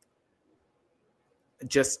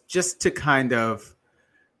just to kind of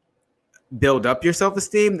build up your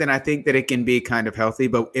self-esteem, then I think that it can be kind of healthy.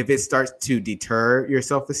 But if it starts to deter your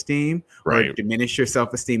self-esteem or diminish your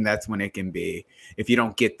self-esteem, that's when it can be, if you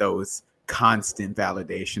don't get those constant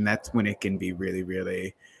validation, that's when it can be really,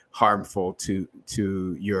 really harmful to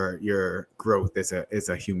your growth as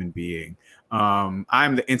a human being.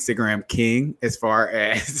 I'm the Instagram king as far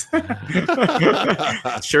as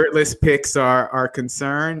shirtless pics are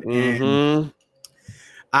concerned. And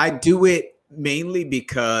I do it mainly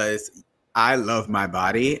because I love my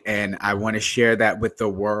body and I want to share that with the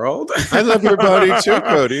world. I love your body too,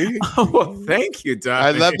 Cody. Oh, well, thank you, Donnie.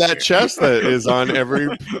 I love that chest that is on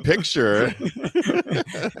every picture.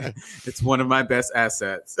 It's one of my best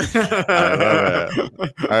assets. I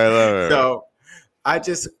love it. So I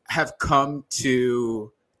just have come to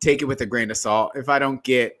take it with a grain of salt. If I don't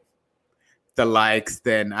get the likes,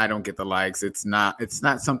 then I don't get the likes. It's not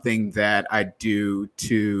something that I do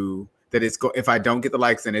if I don't get the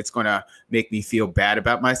likes, then it's going to make me feel bad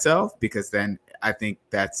about myself, because then I think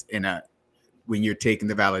that's when you're taking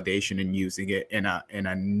the validation and using it in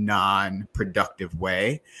a non-productive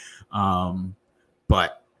way.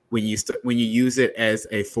 But when you use it as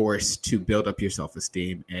a force to build up your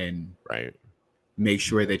self-esteem and make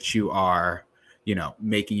sure that you are,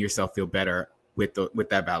 making yourself feel better with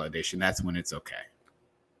that validation, that's when it's okay.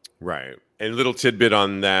 Right. And a little tidbit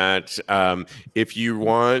on that. If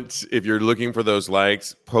you're looking for those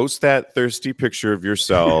likes, post that thirsty picture of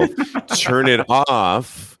yourself, turn it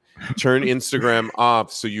off, turn Instagram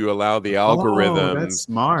off, so you allow the algorithm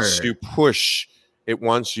to push. It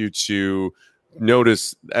wants you to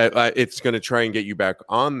notice. It's going to try and get you back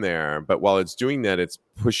on there. But while it's doing that, it's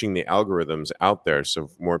pushing the algorithms out there so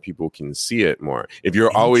more people can see it more. If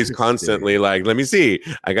you're always constantly like, let me see,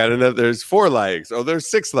 I got there's 4 likes. Oh, there's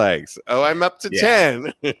 6 likes. Oh, I'm up to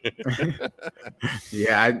 10.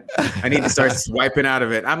 I need to start swiping out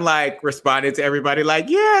of it. I'm like responding to everybody like,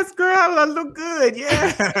 yes, girl, I look good.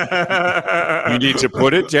 Yeah. You need to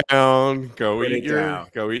put it down. Go eat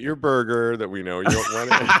your burger that we know you don't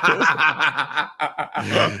want to.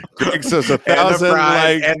 Greg says 1,000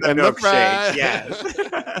 likes and the milkshake. Yes.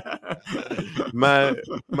 my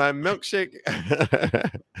milkshake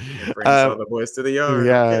brings all the boys to the yard.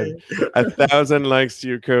 Okay. 1,000 likes to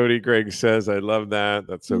you, Cody. Greg says, I love that.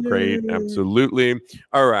 That's so great. Absolutely.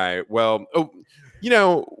 All right. Well,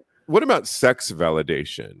 what about sex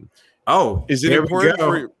validation? Oh, is it important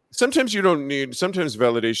for you? Sometimes you don't need, sometimes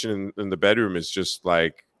validation in the bedroom is just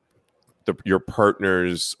like your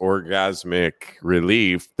partner's orgasmic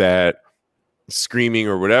relief that screaming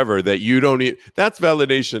or whatever, that you don't need, that's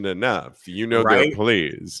validation enough. They're Right?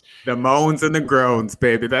 pleased. The moans and the groans,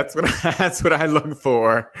 baby. That's what I look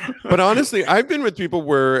for. But honestly, I've been with people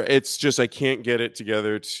where it's just I can't get it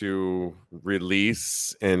together to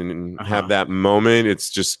release and have that moment. It's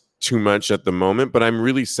just too much at the moment, but I'm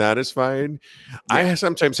really satisfied. I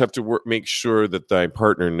sometimes have to make sure that my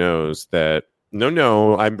partner knows that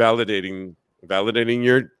no, I'm validating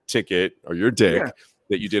your ticket or your dick. Yeah.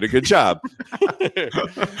 That you did a good job. Wouldn't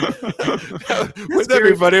that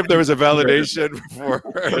be funny if there was a validation for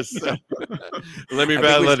us? Let me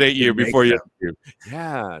validate you before you.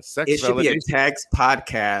 Yeah, sex it should validation. Be a Tags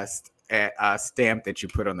podcast stamp that you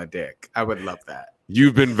put on the dick. I would love that.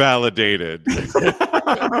 You've been validated. You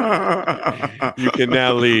can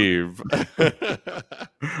now leave.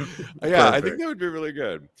 Yeah, I think that would be really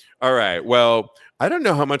good. All right. Well, I don't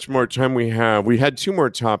know how much more time we have. We had 2 more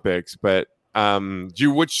topics, but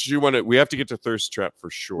which you want to? We have to get to Thirst Trap for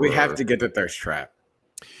sure. We have to get to Thirst Trap.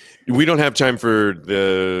 We don't have time for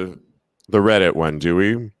the Reddit one, do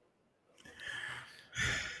we?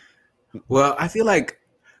 Well, I feel like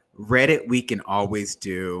Reddit we can always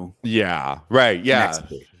do. Yeah. Right. Yeah. Next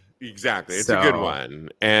week. Exactly. It's a good one.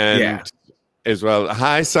 And as well.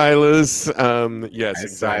 Hi, Silas. Yes. Hi, exactly.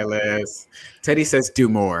 Silas. Teddy says do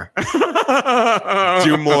more.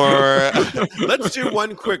 Do more. Let's do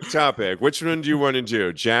one quick topic. Which one do you want to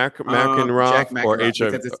do? Jack McEnroe or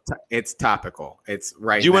HIV? Because it's topical. It's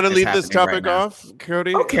right. Do you want to leave this topic off,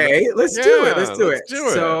 Cody? Okay, let's do it. Let's do it.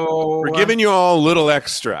 So we're giving you all a little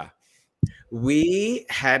extra. We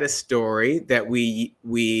had a story that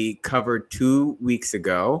we covered 2 week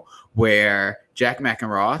ago where Jack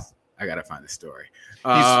McEnroe. I gotta find the story.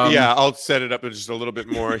 I'll set it up just a little bit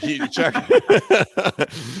more. Jack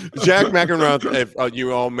McEnroe, if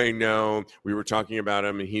you all may know, we were talking about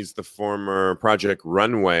him, and he's the former Project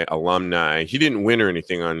Runway alumni. He didn't win or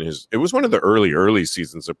anything on his. It was one of the early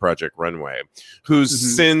seasons of Project Runway,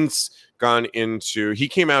 who's since gone into. He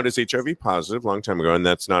came out as HIV positive a long time ago, and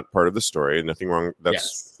that's not part of the story. Nothing wrong.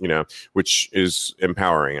 That's which is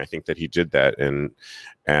empowering. I think that he did that and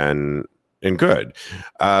good.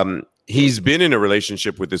 He's been in a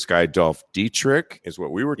relationship with this guy, Dolph Dietrich, is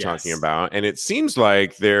what we were talking about. And it seems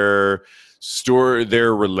like their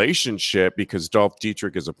relationship, because Dolph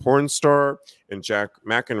Dietrich is a porn star and Jack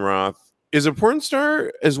McEnroe is a porn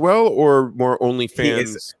star as well, or more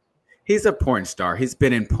OnlyFans? He's a porn star. He's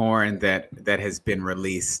been in porn that has been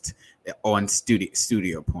released on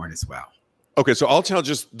studio porn as well. Okay, so I'll tell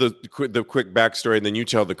just the quick backstory, and then you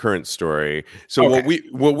tell the current story. So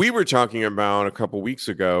what we were talking about a couple weeks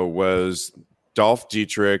ago was Dolph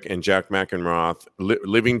Dietrich and Jack McEnroe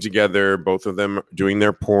living together, both of them doing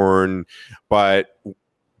their porn, but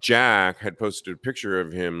Jack had posted a picture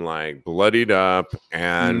of him like bloodied up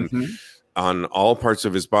and on all parts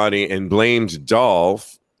of his body, and blamed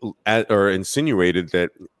Dolph or insinuated that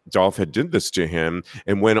Dolph had did this to him,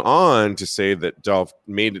 and went on to say that Dolph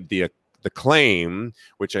made the claim,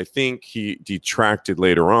 which I think he detracted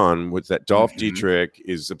later on, was that Dolph Dietrich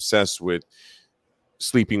is obsessed with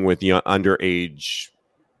sleeping with underage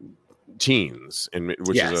teens, and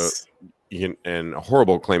which is a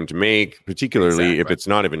horrible claim to make, particularly if it's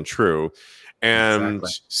not even true, and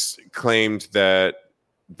claimed that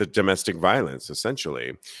the domestic violence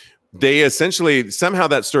essentially. Somehow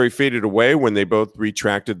that story faded away when they both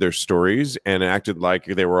retracted their stories and acted like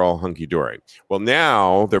they were all hunky-dory. Well,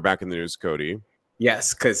 now they're back in the news, Cody.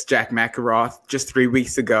 Yes, because Jack McEnroe, just 3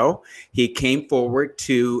 weeks ago, he came forward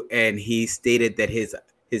and he stated that his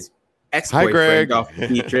ex-boyfriend, Dolph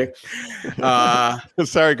Dietrich.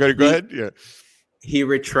 Sorry, Cody, go ahead. Yeah. He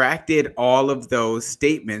retracted all of those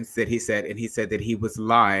statements that he said, and he said that he was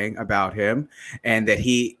lying about him, and that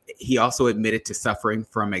he also admitted to suffering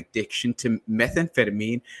from addiction to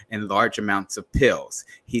methamphetamine and large amounts of pills.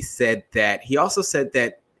 He also said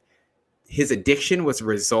that his addiction was a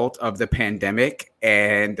result of the pandemic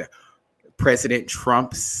and President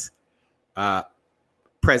Trump's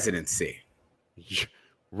presidency.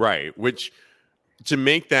 Right, which to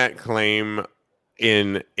make that claim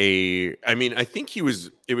I think it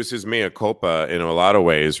was his mea culpa in a lot of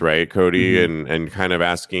ways, right, Cody? And kind of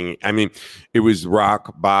asking, it was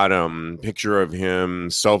rock bottom picture of him,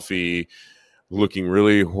 selfie, looking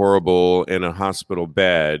really horrible in a hospital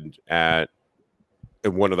bed at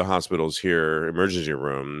one of the hospitals here, emergency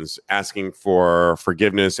rooms, asking for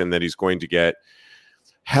forgiveness and that he's going to get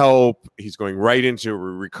help. He's going right into a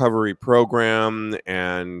recovery program,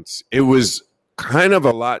 and it was kind of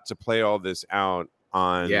a lot to play all this out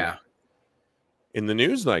on in the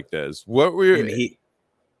news like this. What were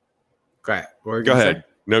Go ahead. Go ahead.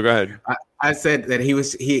 No, go ahead. I said that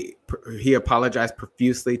he apologized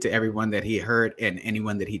profusely to everyone that he hurt and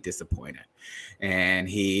anyone that he disappointed, and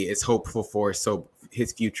he is hopeful for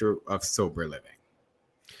his future of sober living.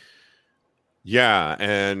 Yeah,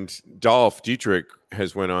 and Dolph Dietrich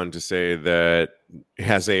has went on to say that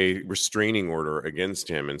has a restraining order against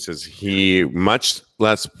him and says he much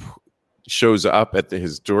less shows up at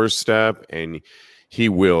his doorstep and he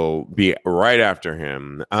will be right after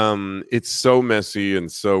him. It's so messy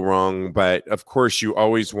and so wrong, but of course you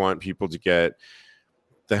always want people to get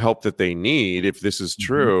the help that they need. If this is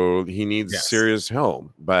true, he needs serious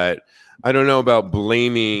help. But I don't know about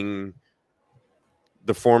blaming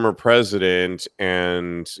the former president,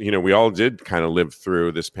 and we all did kind of live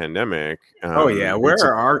through this pandemic. Where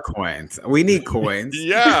are our coins? We need coins.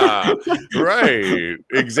 Yeah, right.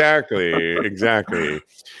 Exactly.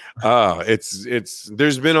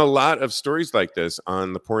 There's been a lot of stories like this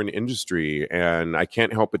on the porn industry, and I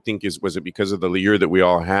can't help but think was it because of the year that we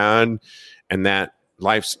all had, and that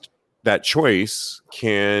that choice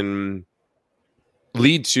can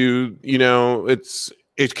lead to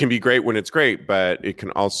it can be great when it's great, but it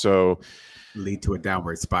can also lead to a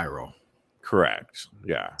downward spiral. Correct.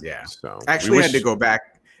 Yeah. So actually, I had to go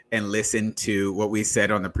back and listen to what we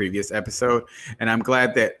said on the previous episode, and I'm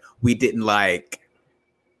glad that we didn't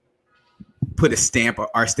put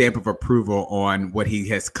our stamp of approval on what he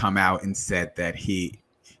has come out and said that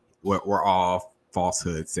were all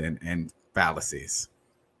falsehoods and fallacies.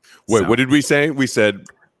 Wait, what did we say? We said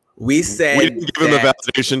we didn't give him a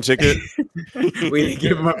validation ticket. We didn't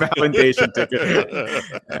give him a validation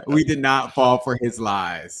ticket. We did not fall for his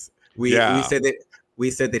lies. We said that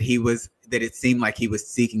it seemed like he was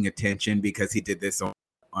seeking attention because he did this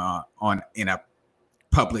in a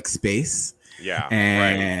public space. Yeah.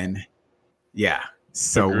 And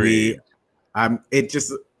so agreed.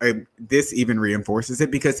 This even reinforces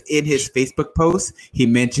it because in his Facebook post, he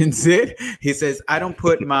mentions it. He says, I don't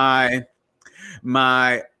put my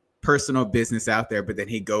personal business out there, but then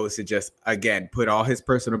he goes to just, again, put all his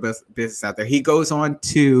personal business out there. He goes on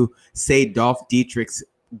to say Dolph Dietrich's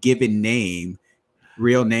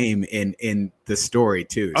real name in the story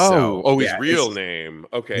too. His real name.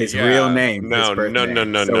 Okay. His real name. No.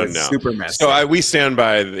 Super messy. So we stand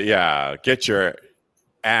by get your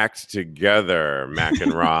act together,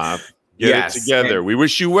 McEnroth. Get it together. We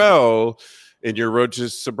wish you well in your road to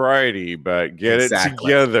sobriety, but get it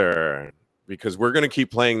together. Because we're going to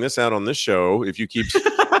keep playing this out on this show. If you keep,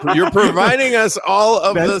 you're providing us all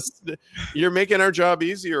of this. You're making our job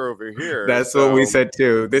easier over here. That's what we said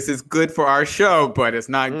too. This is good for our show, but it's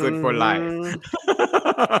not good for life.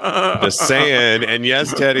 Just saying. And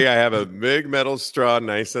yes, Teddy, I have a big metal straw,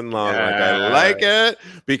 nice and long. I like it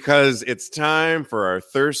because it's time for our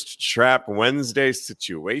Thirst Trap Wednesday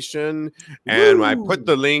situation. And I put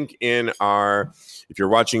the link in if you're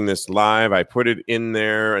watching this live, I put it in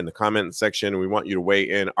there in the comment section. We want you to weigh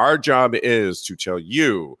in. Our job is to tell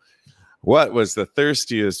you what was the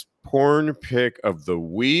thirstiest porn pic of the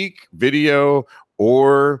week, video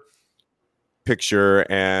or picture.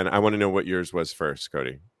 And I want to know what yours was first,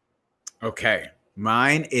 Cody. Okay.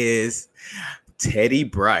 Mine is Teddy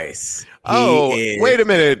Bryce. Wait a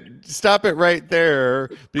minute. Stop it right there.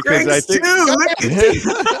 Because Greg's I think...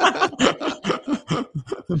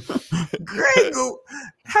 Greg,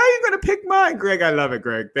 how are you going to pick mine? Greg, I love it,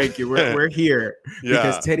 Greg. Thank you. We're here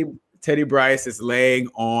because Teddy Bryce is laying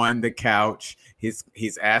on the couch. He's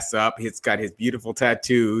ass up. He's got his beautiful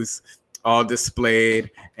tattoos all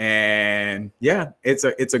displayed, and it's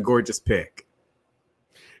a gorgeous pic.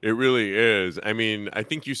 It really is. I mean, I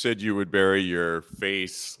think you said you would bury your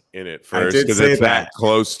face in it first because it's that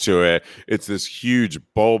close to it. It's this huge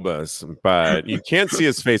bulbous, but you can't see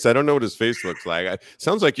his face. I don't know what his face looks like.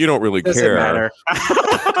 Sounds like you don't really care. Matter.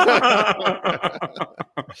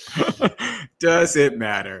 Does it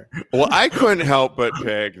matter? Well, I couldn't help but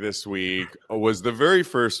pick this week was the very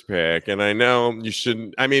first pick, and I know you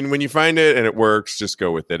shouldn't. I mean, when you find it and it works, just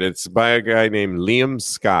go with it. It's by a guy named Liam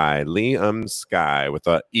Sky with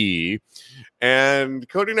a E. And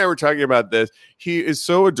Cody and I were talking about this. He is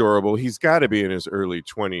so adorable. He's got to be in his early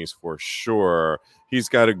 20s for sure. He's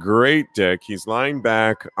got a great dick. He's lying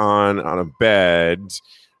back on a bed.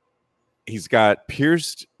 He's got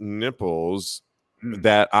pierced nipples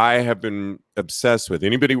that I have been obsessed with.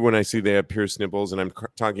 Anybody, when I see they have pierced nipples, and I'm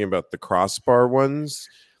talking about the crossbar ones,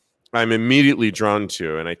 I'm immediately drawn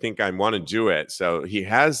to, and I think I want to do it. So he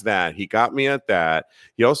has that. He got me at that.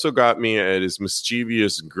 He also got me at his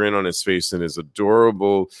mischievous grin on his face and his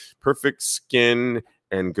adorable, perfect skin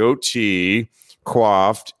and goatee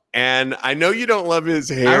coiffed And I know you don't love his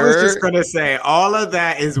hair. I was just going to say, all of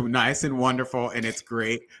that is nice and wonderful, and it's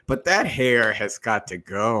great, but that hair has got to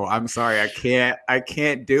go. I'm sorry, I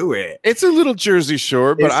can't do it. It's a little Jersey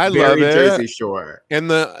Shore, but I love it. Jersey Shore,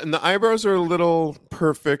 and the eyebrows are a little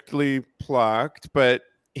perfectly plucked, but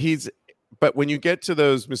when you get to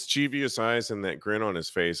those mischievous eyes and that grin on his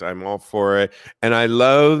face, I'm all for it. And I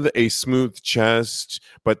love a smooth chest,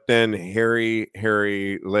 but then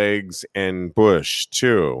hairy legs and bush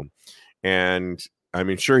too. And I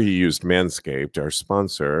mean, sure, he used Manscaped, our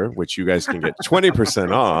sponsor, which you guys can get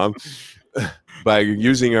 20% off by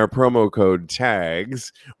using our promo code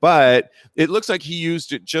TAGS. But it looks like he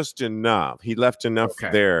used it just enough. He left enough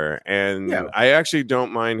there. And I actually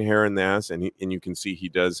don't mind hair in the ass. And you can see he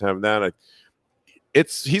does have that.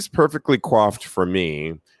 He's perfectly coiffed for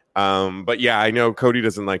me. But yeah, I know Cody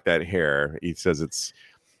doesn't like that hair. He says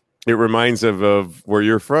it reminds of where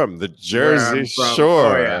you're from, the Jersey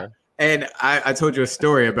Shore. Oh, yeah. And I told you a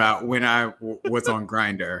story about when I was on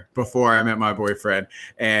Grindr before I met my boyfriend,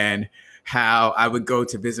 and how I would go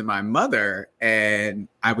to visit my mother and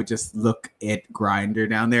I would just look at Grindr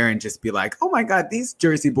down there and just be like, oh my God, these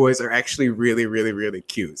Jersey boys are actually really, really, really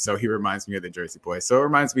cute. So he reminds me of the Jersey boys. So it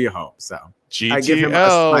reminds me of home. So GTL, I give him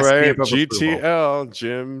right? GTL,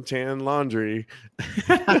 Gym Tan Laundry.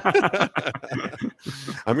 I'm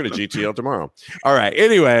going to GTL tomorrow. All right.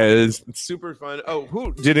 Anyways, it's super fun.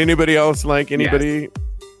 Oh, did anybody else like anybody? Yes.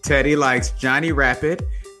 Teddy likes Johnny Rapid.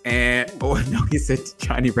 And he said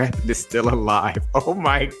Johnny Rapid is still alive. Oh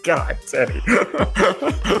my God, Teddy.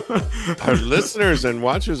 Our listeners and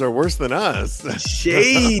watchers are worse than us.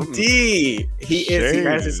 Shady. He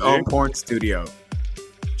has his own porn studio.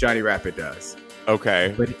 Johnny Rapid does.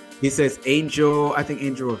 Okay. But he says I think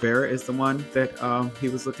Angel Rivera is the one that he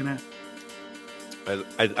was looking at.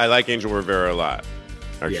 I like Angel Rivera a lot.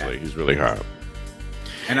 Actually, he's really hot.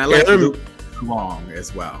 And I like Luke Long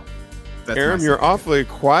as well. Aram, you're awfully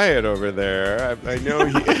quiet over there. I know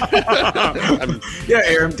he. Yeah,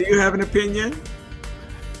 Aram, do you have an opinion?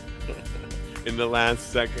 In the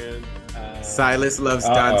last second, Silas loves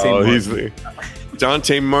Dante Martin.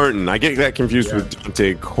 Dante Martin. I get that confused with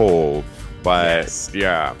Dante Cole, but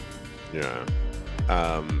yeah.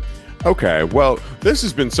 Okay, well, this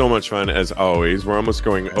has been so much fun as always. We're almost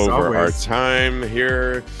going over our time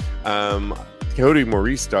here. Cody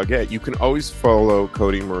Maurice Doggett. You can always follow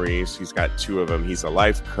Cody Maurice. He's got 2 of them. He's a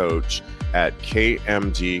life coach at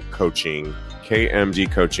KMD Coaching,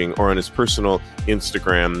 or on his personal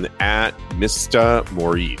Instagram at Mr.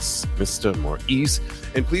 Maurice.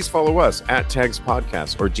 And please follow us at Tags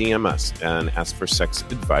Podcast or DM us and ask for sex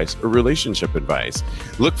advice or relationship advice.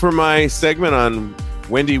 Look for my segment on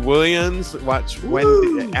Wendy Williams. Watch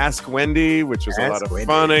Ask Wendy, which was a lot of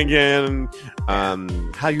fun again.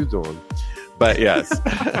 How you doing? But yes,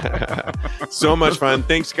 so much fun.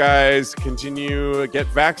 Thanks, guys. Continue, get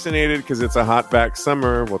vaccinated because it's a hot back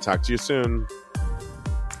summer. We'll talk to you soon.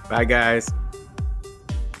 Bye, guys.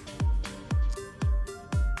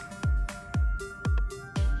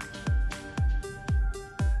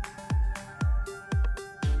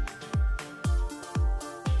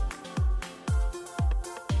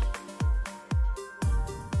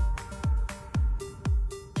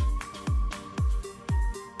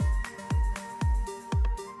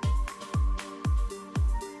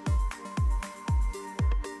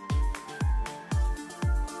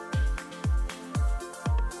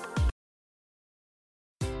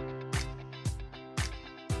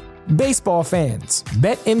 Baseball fans,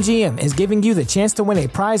 BetMGM is giving you the chance to win a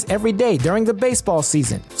prize every day during the baseball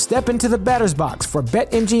season. Step into the batter's box for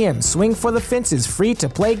BetMGM Swing for the Fences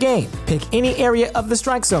free-to-play game. Pick any area of the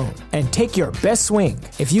strike zone and take your best swing.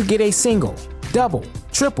 If you get a single, double,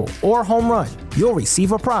 triple, or home run, you'll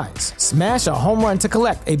receive a prize. Smash a home run to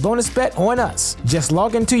collect a bonus bet on us. Just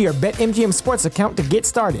log into your BetMGM Sports account to get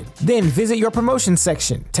started. Then visit your promotion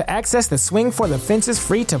section to access the Swing for the Fences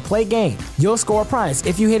free-to-play game. You'll score a prize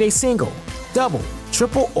if you hit a single, double,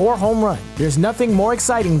 triple, or home run. There's nothing more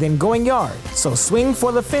exciting than going yard, so swing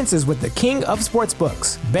for the fences with the king of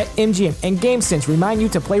sportsbooks. BetMGM and GameSense remind you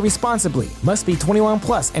to play responsibly. Must be 21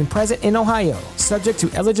 plus and present in Ohio, subject to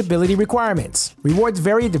eligibility requirements. Rewards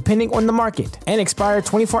vary depending on the market and expire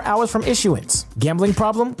 24 hours from issuance. Gambling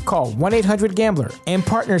problem? Call 1-800-GAMBLER in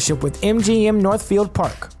partnership with MGM Northfield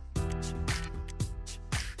Park.